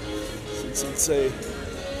 Since it's a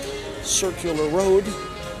circular road.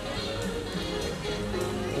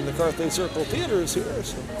 And the Carthay Circle Theater is here,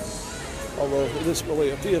 so, although it isn't really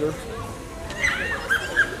a theater.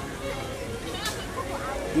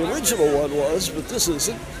 The original one was, but this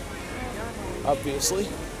isn't, obviously.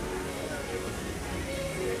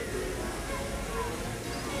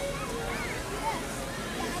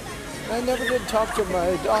 I never did talk to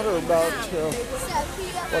my daughter about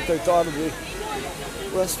what they thought of the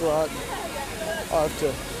restaurant. I'll have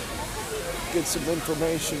to get some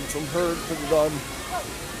information from her and put it on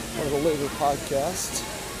one of the later podcasts.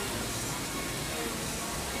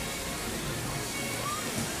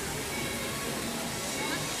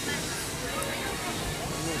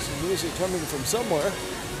 There's some music coming from somewhere.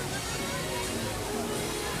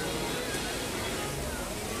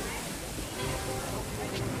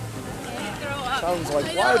 Sounds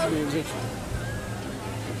like live music.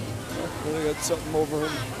 Then I got something over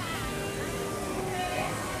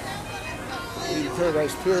in the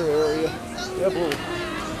Paradise Pier area. They have a little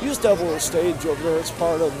Used to have a little stage over there. It's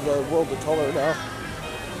part of World of Color now.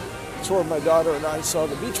 It's where my daughter and I saw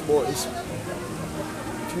the Beach Boys a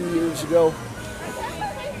few years ago.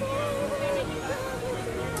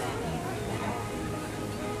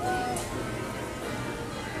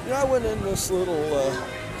 I went in this little,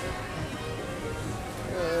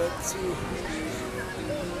 let's see,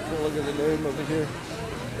 look at the name of it here,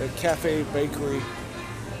 a cafe bakery.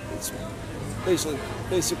 It's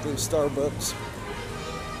basically Starbucks.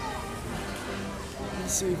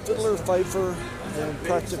 Let's see, Fiddler Pfeiffer and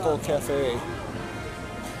Practical Cafe.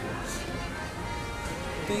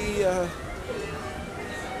 The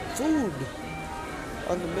food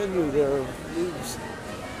on the menu there leaves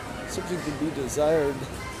something to be desired.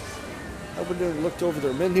 I went there and looked over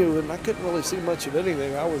their menu, and I couldn't really see much of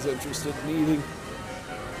anything I was interested in eating.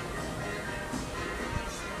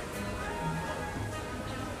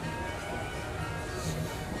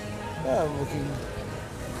 I'm looking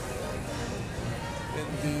in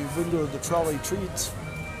the window of the trolley treats.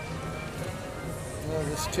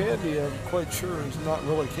 This candy, I'm quite sure, is not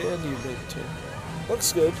really candy, but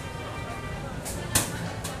looks good.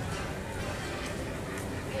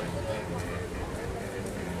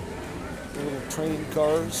 Little train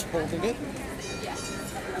cars holding it.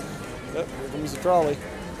 Yep, here comes the trolley.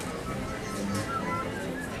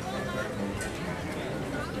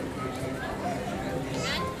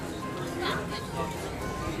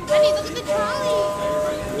 Honey, look at the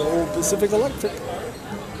trolley. The old Pacific Electric.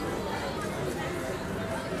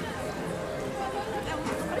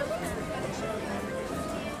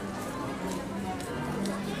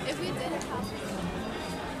 If we did it,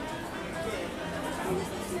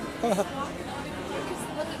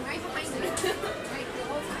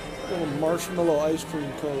 Little marshmallow ice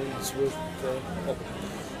cream cones with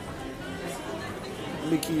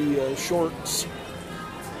Mickey shorts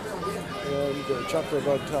and chocolate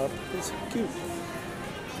on top. It's cute.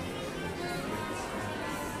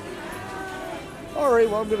 Alright,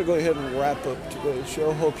 well, I'm going to go ahead and wrap up today's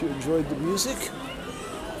show. Hope you enjoyed the music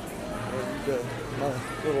and my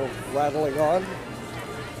little rattling on.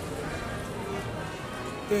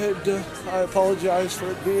 And I apologize for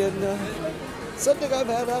it being something I've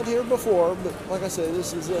had out here before, but like I say,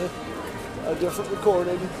 this is a different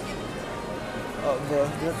recording of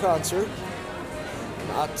their concert.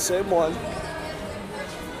 Not the same one.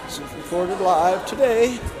 This is recorded live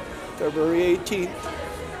today, February 18th.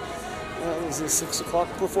 That was a 6 o'clock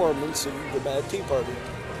performance in the Mad Tea Party.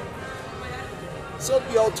 So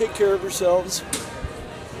y'all take care of yourselves.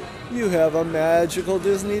 You have a magical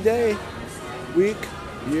Disney day, week,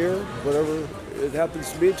 year, whatever it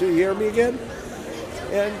happens to be until you hear me again.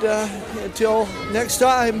 And until next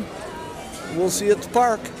time, we'll see you at the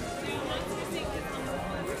park.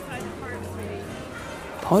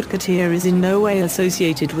 Podketeer is in no way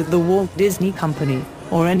associated with the Walt Disney Company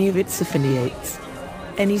or any of its affiliates.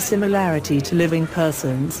 Any similarity to living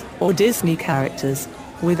persons or Disney characters,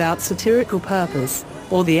 without satirical purpose,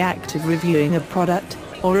 or the act of reviewing a product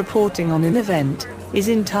or reporting on an event, is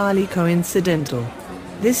entirely coincidental.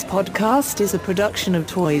 This podcast is a production of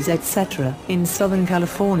Toys Etc. in Southern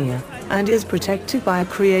California, and is protected by a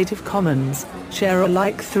Creative Commons,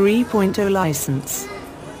 Share-alike 3.0 license.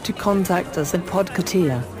 To contact us at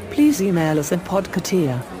Podketeer, please email us at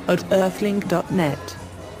podketeer@earthlink.net.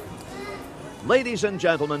 Ladies and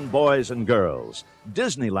gentlemen, boys and girls,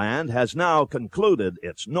 Disneyland has now concluded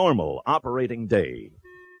its normal operating day.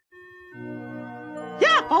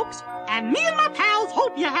 Yeah, folks, and me and my pals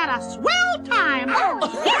hope you had a swell time. Yeah.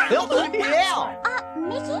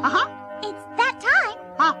 Mickey? Uh-huh. It's that time.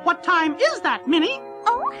 What time is that, Minnie?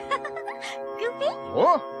 Oh, Goofy?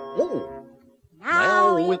 Huh? Oh.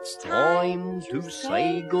 Now it's time to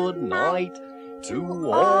say goodnight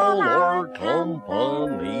to all our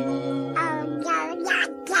company.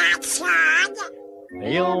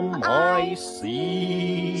 M-I-C.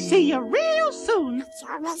 See you real soon. It's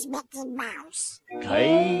always Mickey Mouse.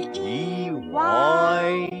 K-E-Y.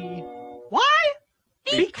 Why?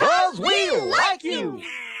 Because we like you.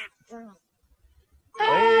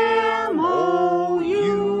 M-O-U-S-E.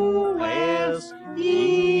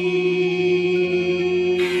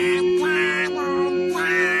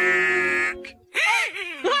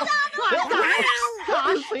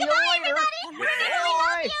 See you later.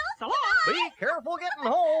 Bye. Be careful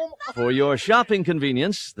getting home. For your shopping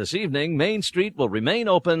convenience, this evening, Main Street will remain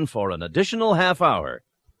open for an additional half hour.